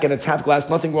the back and it's half glass.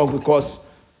 Nothing wrong, because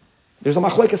there's a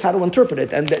machlekes how to interpret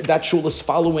it, and that shul is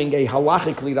following a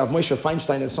halachically. Rav Moshe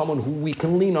Feinstein is someone who we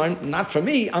can lean on. Not for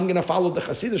me, I'm going to follow the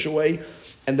Hasidish way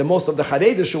and the most of the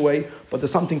Haredish way, but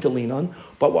there's something to lean on.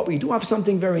 But what we do have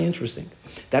something very interesting,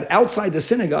 that outside the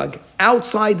synagogue,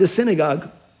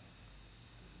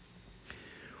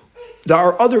 there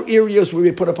are other areas where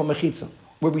we put up a mechitza,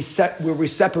 where we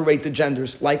separate the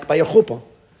genders, like by a chuppah.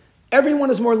 Everyone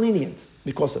is more lenient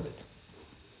because of it.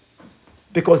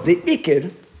 Because the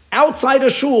ikir, outside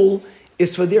a shul,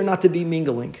 is for there not to be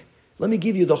mingling. Let me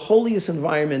give you the holiest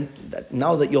environment that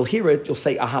now that you'll hear it, you'll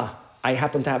say, aha, I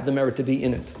happen to have the merit to be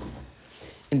in it.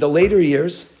 In the later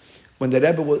years, when the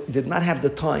Rebbe did not have the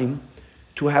time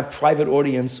to have private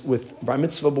audience with bar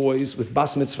mitzvah boys, with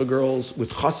bas mitzvah girls,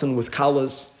 with chassan, with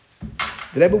kalas,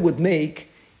 the Rebbe would make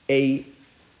a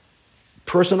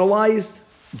personalized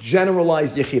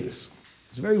generalized yechidus.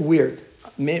 It's very weird.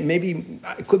 Maybe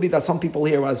it could be that some people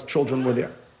here as children were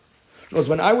there. Because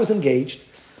when I was engaged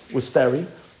with Steri,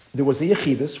 there was a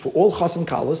yechidus for all chas and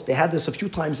kalas. They had this a few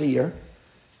times a year.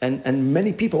 And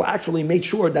many people actually made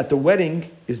sure that the wedding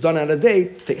is done on a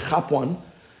day, chap one.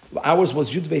 Ours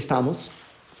was Yud Beis Tammuz.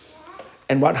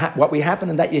 And what we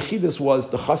happened in that yechidus was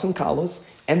the chas and kalas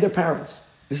and their parents.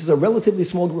 This is a relatively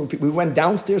small group. We went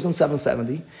downstairs on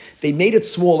 770. They made it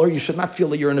smaller. You should not feel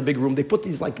that you're in a big room. They put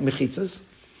these like mechitzas.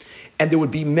 And there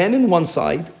would be men on one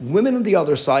side, women on the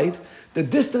other side. The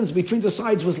distance between the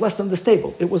sides was less than this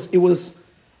table. It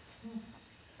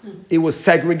was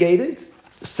segregated,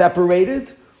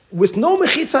 separated, with no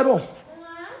mechitz at all.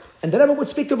 And the Rebbe would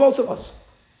speak to both of us.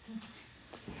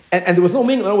 And there was no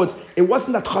mingling. In other words, it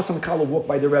wasn't that Chas and Kala walked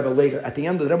by the Rebbe later. At the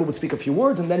end, the Rebbe would speak a few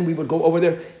words, and then we would go over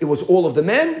there. It was all of the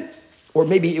men, or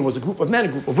maybe it was a group of men, a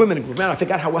group of women, a group of men. I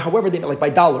forgot however they met, like by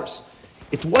dollars.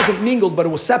 It wasn't mingled, but it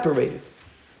was separated.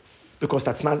 Because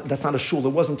that's not a shul. It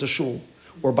wasn't a shul.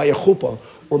 Or by a chuppah,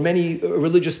 or many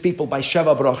religious people by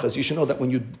Sheva Brachas. You should know that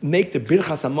when you make the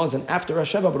Birchas HaMazon after a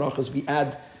Sheva Brachas, we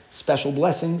add special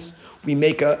blessings. We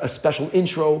make a special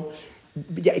intro.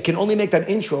 Yeah, it can only make that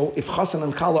intro if Chassan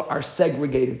and Kala are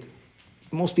segregated.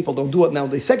 Most people don't do it now.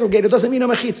 They segregate. It doesn't mean a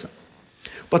mechitza.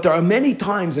 But there are many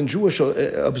times in Jewish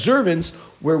observance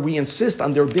where we insist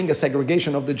on there being a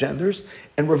segregation of the genders,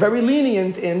 and we're very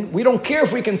lenient in, we don't care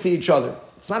if we can see each other.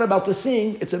 It's not about the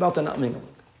seeing, it's about the not mingling.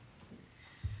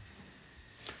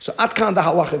 So Atkan, the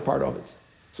halachic part of it.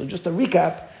 So just to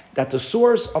recap, that the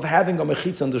source of having a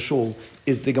mechitza in the shul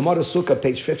is the Gemara Sukkah,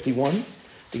 page 51.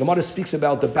 The Gemara speaks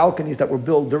about the balconies that were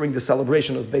built during the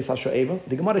celebration of Beis HaShoeva.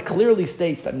 The Gemara clearly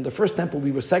states that in the first temple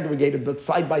we were segregated, but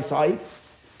side by side,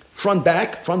 front,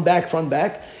 back,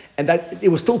 and that it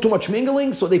was still too much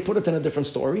mingling, so they put it in a different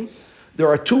story. There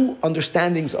are two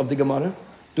understandings of the Gemara.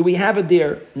 Do we have it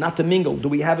there not to mingle? Do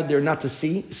we have it there not to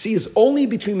see? See is only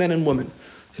between men and women.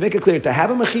 To make it clear, to have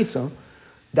a mechitza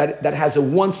that has a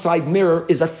one-side mirror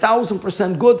is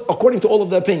 1,000% good according to all of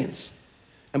the opinions.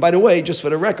 And by the way, just for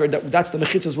the record, that's the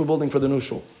mechitzas we're building for the new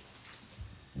shul.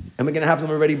 And we're going to have them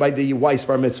already by the Weiss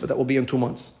Bar Mitzvah. That will be in 2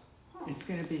 months. It's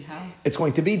going to be how? It's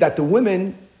going to be that the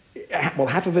women, well,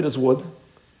 half of it is wood,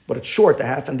 but it's short, the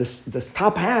half. And this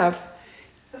top half,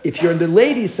 if you're in the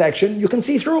ladies section, you can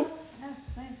see through. Yeah,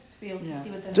 it's nice to be able to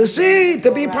see what the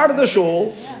To be part of the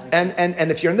shul. Yeah. And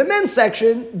if you're in the men's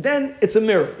section, then it's a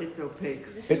mirror. It's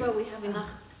opaque. This is what we have in Nachla.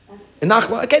 In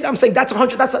Nachla, okay, I'm saying that's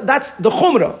 100. That's the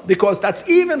chumrah, because that's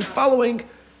even following.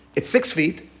 It's 6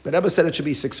 feet. The Rebbe said it should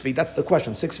be 6 feet. That's the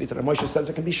question. 6 feet. And Moshe says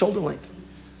it can be shoulder length.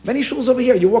 Many shuls over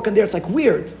here, you walk in there, it's like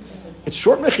weird. It's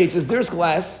short mechitzas, there's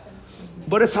glass,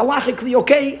 but it's halachically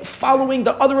okay, following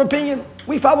the other opinion.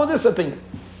 We follow this opinion.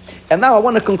 And now I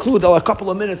want to conclude a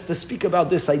couple of minutes to speak about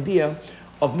this idea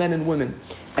of men and women,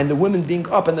 and the women being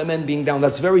up and the men being down.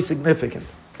 That's very significant.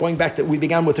 Going back to, we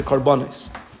began with the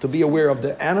karbanis, to be aware of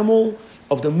the animal,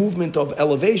 of the movement of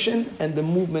elevation, and the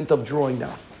movement of drawing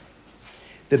down.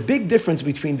 The big difference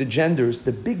between the genders,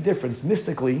 the big difference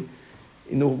mystically,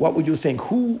 what would you think?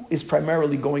 Who is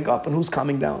primarily going up and who's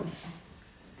coming down?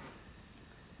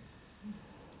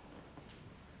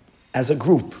 As a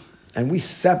group, and we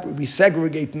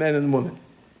segregate men and women.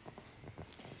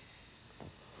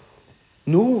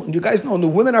 No, you guys know, the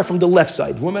women are from the left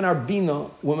side. Women are bina,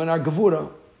 women are gevura.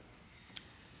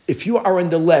 If you are in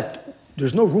the left,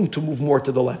 there's no room to move more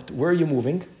to the left. Where are you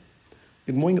moving?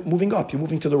 You're moving up, you're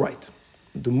moving to the right.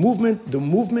 The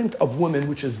movement of women,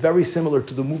 which is very similar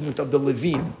to the movement of the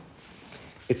Levium,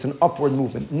 it's an upward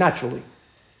movement, naturally.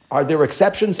 Are there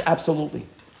exceptions? Absolutely.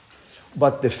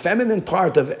 But the feminine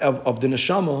part of the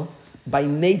neshama, by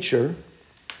nature,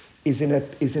 is in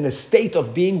a state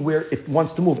of being where it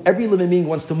wants to move. Every living being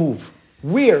wants to move.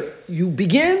 Where you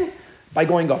begin by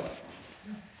going up.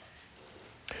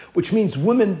 Which means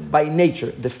women by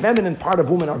nature, the feminine part of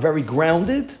women are very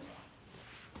grounded,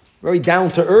 very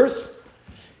down to earth,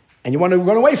 and you want to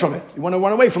run away from it. You want to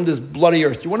run away from this bloody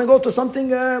earth. You want to go to something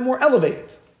more elevated.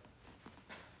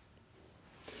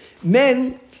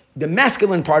 Men, the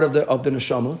masculine part of the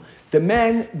neshama, the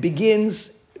man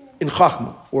begins in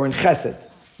chachma or in chesed,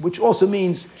 which also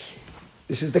means,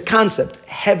 this is the concept,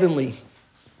 heavenly.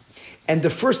 And the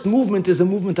first movement is a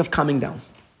movement of coming down.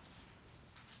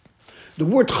 The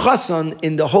word chasan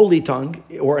in the holy tongue,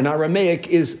 or in Aramaic,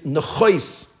 is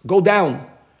nechois, go down.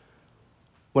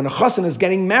 When a chasan is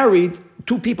getting married,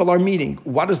 two people are meeting.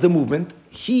 What is the movement?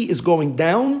 He is going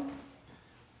down,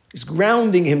 he's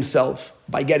grounding himself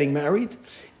by getting married,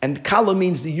 and kala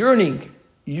means the yearning.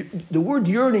 The word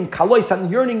yearning,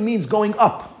 kaloisan, yearning means going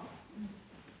up.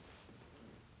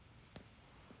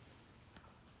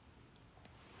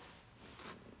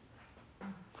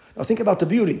 think about the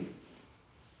beauty.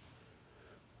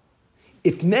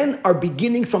 If men are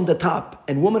beginning from the top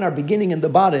and women are beginning in the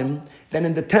bottom, then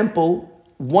in the temple,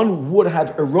 one would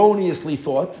have erroneously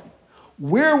thought,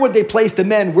 where would they place the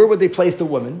men? Where would they place the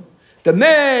women? The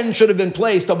men should have been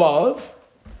placed above,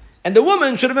 and the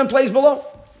women should have been placed below.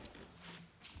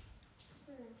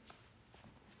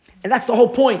 And that's the whole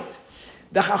point.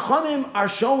 The Chachamim are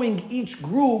showing each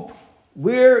group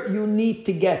where you need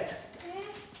to get.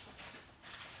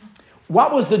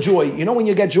 What was the joy? You know when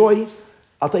you get joy?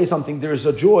 I'll tell you something. There's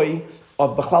a joy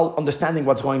of Bichlal understanding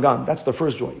what's going on. That's the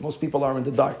first joy. Most people are in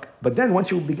the dark. But then once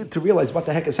you begin to realize what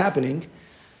the heck is happening,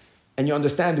 and you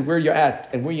understand where you're at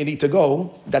and where you need to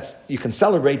go, that's you can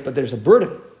celebrate, but there's a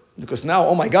burden. Because now,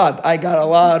 oh my God, I got a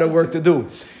lot of work to do.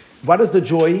 What is the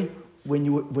joy when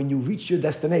you reach your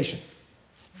destination?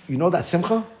 You know that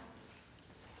simcha?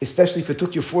 Especially if it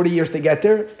took you 40 years to get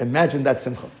there, imagine that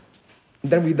simcha.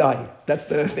 And then we die. That's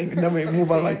the thing. And then we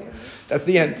move on like, that's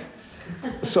the end.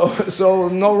 So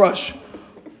no rush.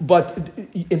 But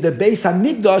in the Beis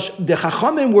Hamikdash, the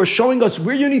Chachamim were showing us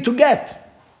where you need to get.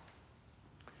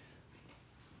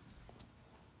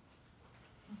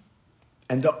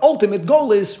 And the ultimate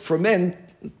goal is for men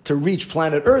to reach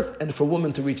planet Earth and for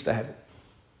women to reach the heaven.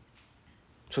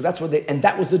 So that's what and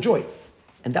that was the joy.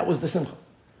 And that was the simcha.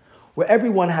 Where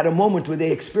everyone had a moment where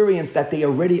they experienced that they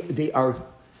are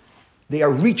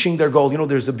reaching their goal. You know,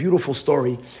 there's a beautiful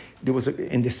story. There was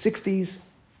in the 60s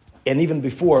and even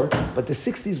before, but the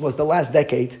 60s was the last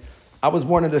decade. I was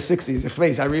born in the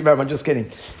 60s. I remember, I'm just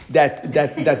kidding. That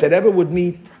the Rebbe would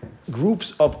meet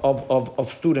groups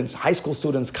of students, high school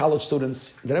students, college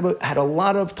students. The Rebbe had a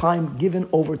lot of time given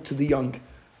over to the young.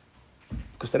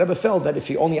 Because the Rebbe felt that if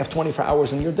you only have 24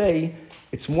 hours in your day,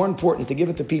 it's more important to give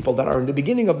it to people that are in the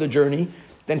beginning of the journey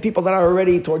than people that are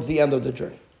already towards the end of the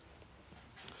journey.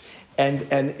 And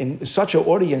in such an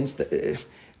audience,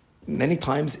 many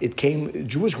times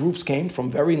Jewish groups came from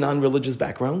very non-religious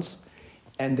backgrounds,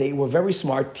 and they were very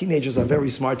smart. Teenagers are very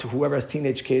smart, whoever has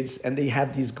teenage kids, and they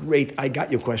have these great I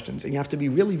got you questions. And you have to be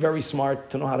really very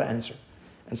smart to know how to answer.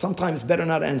 And sometimes better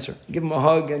not answer. Give them a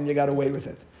hug and you got away with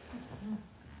it.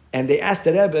 And they asked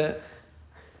the Rebbe,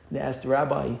 they asked the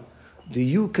rabbi, do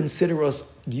you consider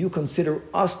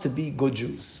us to be good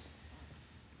Jews?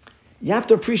 You have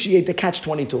to appreciate the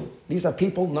catch-22. These are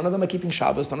people, none of them are keeping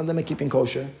Shabbos, none of them are keeping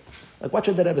kosher. Like, what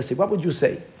should the Rebbe say? What would you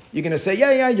say? You're going to say,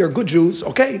 yeah, you're good Jews.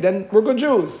 Okay, then we're good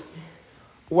Jews.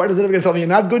 What is the Rebbe going to tell me? You're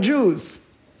not good Jews.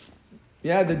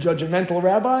 Yeah, the judgmental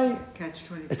rabbi?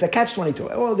 Catch-22. It's a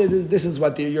catch-22. Well, this is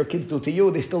what your kids do to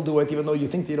you. They still do it, even though you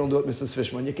think they don't do it, Mrs.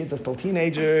 Fishman. Your kids are still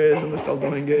teenagers, and they're still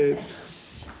doing it.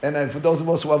 And then for those of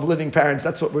us who have living parents,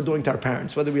 that's what we're doing to our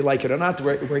parents, whether we like it or not.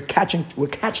 We're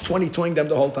catch-22ing them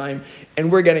the whole time,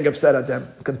 and we're getting upset at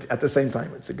them at the same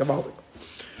time. It's a gavaldik.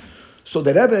 So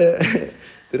the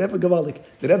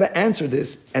Rebbe answered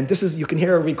this, and this is, you can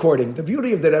hear a recording. The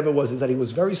beauty of the Rebbe is that he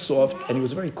was very soft and he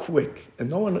was very quick,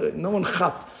 and no one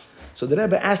chap. So the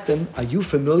Rebbe asked him, are you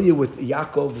familiar with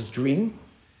Yaakov's dream?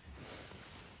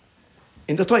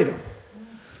 In the Torah.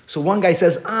 So one guy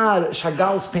says,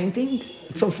 Chagall's painting?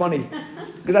 It's so funny.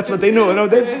 That's what they knew, you know,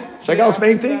 Chagall's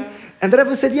painting? And the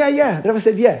Rebbe said, yeah. The Rebbe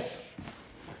said, yes.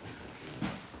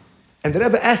 And the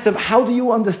Rebbe asked him, how do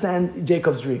you understand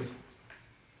Jacob's dream?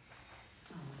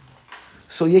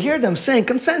 So you hear them saying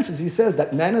consensus. He says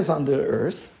that man is on the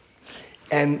earth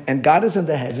and God is in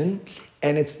the heaven,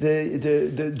 and it's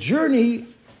the journey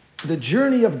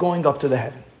of going up to the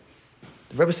heaven.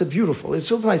 The Rebbe said, beautiful. It's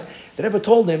so nice. The Rebbe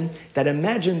told him that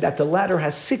imagine that the ladder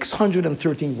has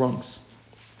 613 rungs.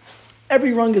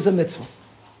 Every rung is a mitzvah.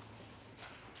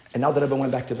 And now the Rebbe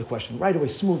went back to the question right away,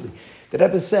 smoothly. The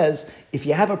Rebbe says, if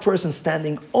you have a person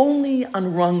standing only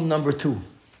on rung number 2,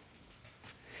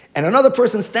 and another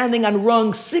person standing on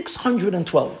rung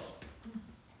 612,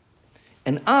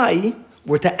 and I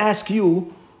were to ask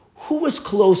you, who is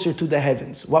closer to the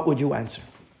heavens? What would you answer?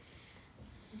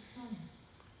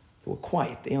 They were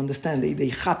quiet. They understand. They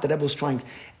chap. The Rebbe was trying.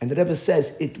 And the Rebbe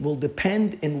says, it will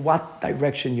depend in what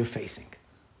direction you're facing.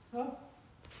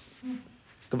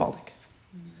 Gavaldik.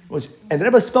 And the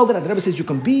Rebbe spelled it out. The Rebbe says you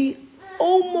can be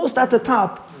almost at the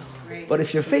top, but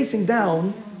if you're facing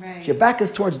down, if your back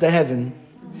is towards the heaven,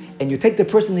 and you take the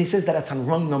person, he says that it's on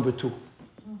rung number 2.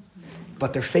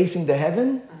 But they're facing the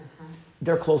heaven,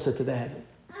 they're closer to the heaven.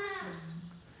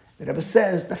 The Rebbe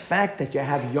says the fact that you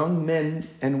have young men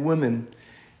and women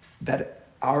that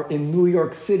are in New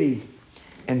York City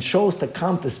and chose to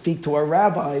come to speak to a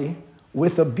rabbi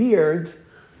with a beard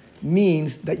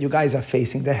means that you guys are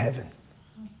facing the heaven.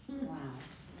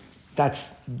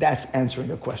 That's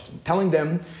answering a question. Telling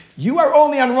them, you are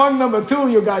only on rung number 2,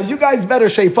 you guys. You guys better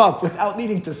shape up, without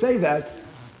needing to say that,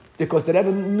 because they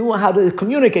never knew how to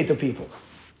communicate to people.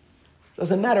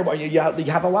 Doesn't matter about you.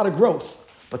 You have a lot of growth.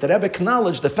 But the Rebbe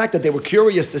acknowledged the fact that they were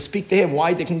curious to speak to him.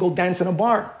 Why? They can go dance in a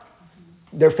bar.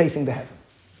 They're facing the heaven.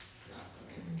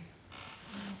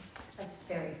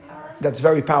 That's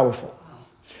very powerful.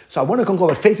 So I want to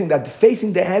conclude that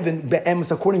facing the heaven,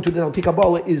 be'emes, according to the Al Pi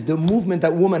Kabbalah, is the movement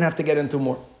that women have to get into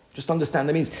more. Just understand.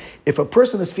 That means if a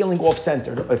person is feeling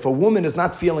off-centered, if a woman is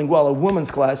not feeling well, a woman's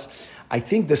class, I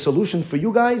think the solution for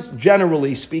you guys,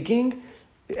 generally speaking,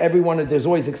 there's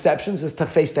always exceptions, is to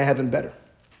face the heaven better.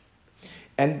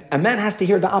 And a man has to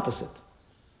hear the opposite.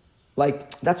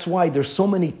 Like, that's why there's so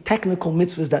many technical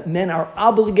mitzvahs that men are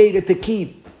obligated to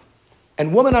keep.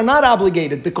 And women are not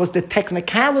obligated, because the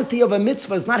technicality of a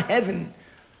mitzvah is not heaven.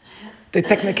 The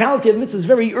technicality of a mitzvah is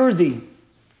very earthy.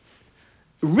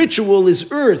 Ritual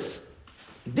is earth.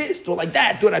 This, do it like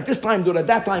that, do it at this time, do it at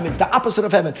that time. It's the opposite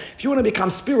of heaven. If you want to become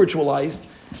spiritualized,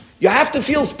 you have to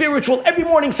feel spiritual every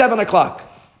morning, 7 o'clock.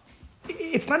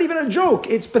 It's not even a joke.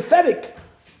 It's pathetic.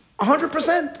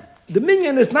 100%. The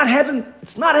minyan is not heaven.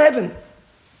 It's not heaven.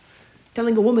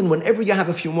 Telling a woman, whenever you have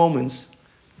a few moments,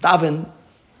 daven,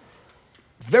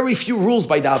 very few rules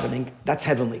by davening, that's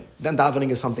heavenly. Then davening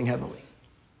is something heavenly.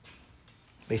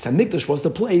 Beis Hamikdash was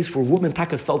the place where women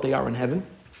felt they are in heaven,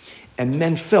 and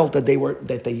men felt that they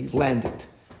landed,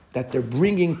 that they're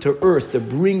bringing to earth, they're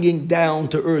bringing down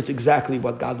to earth exactly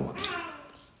what God wants.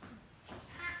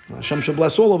 Hashem should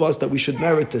bless all of us that we should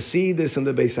merit to see this in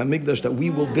the Beis Hamikdash that we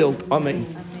will build. Amen.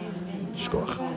 Amen.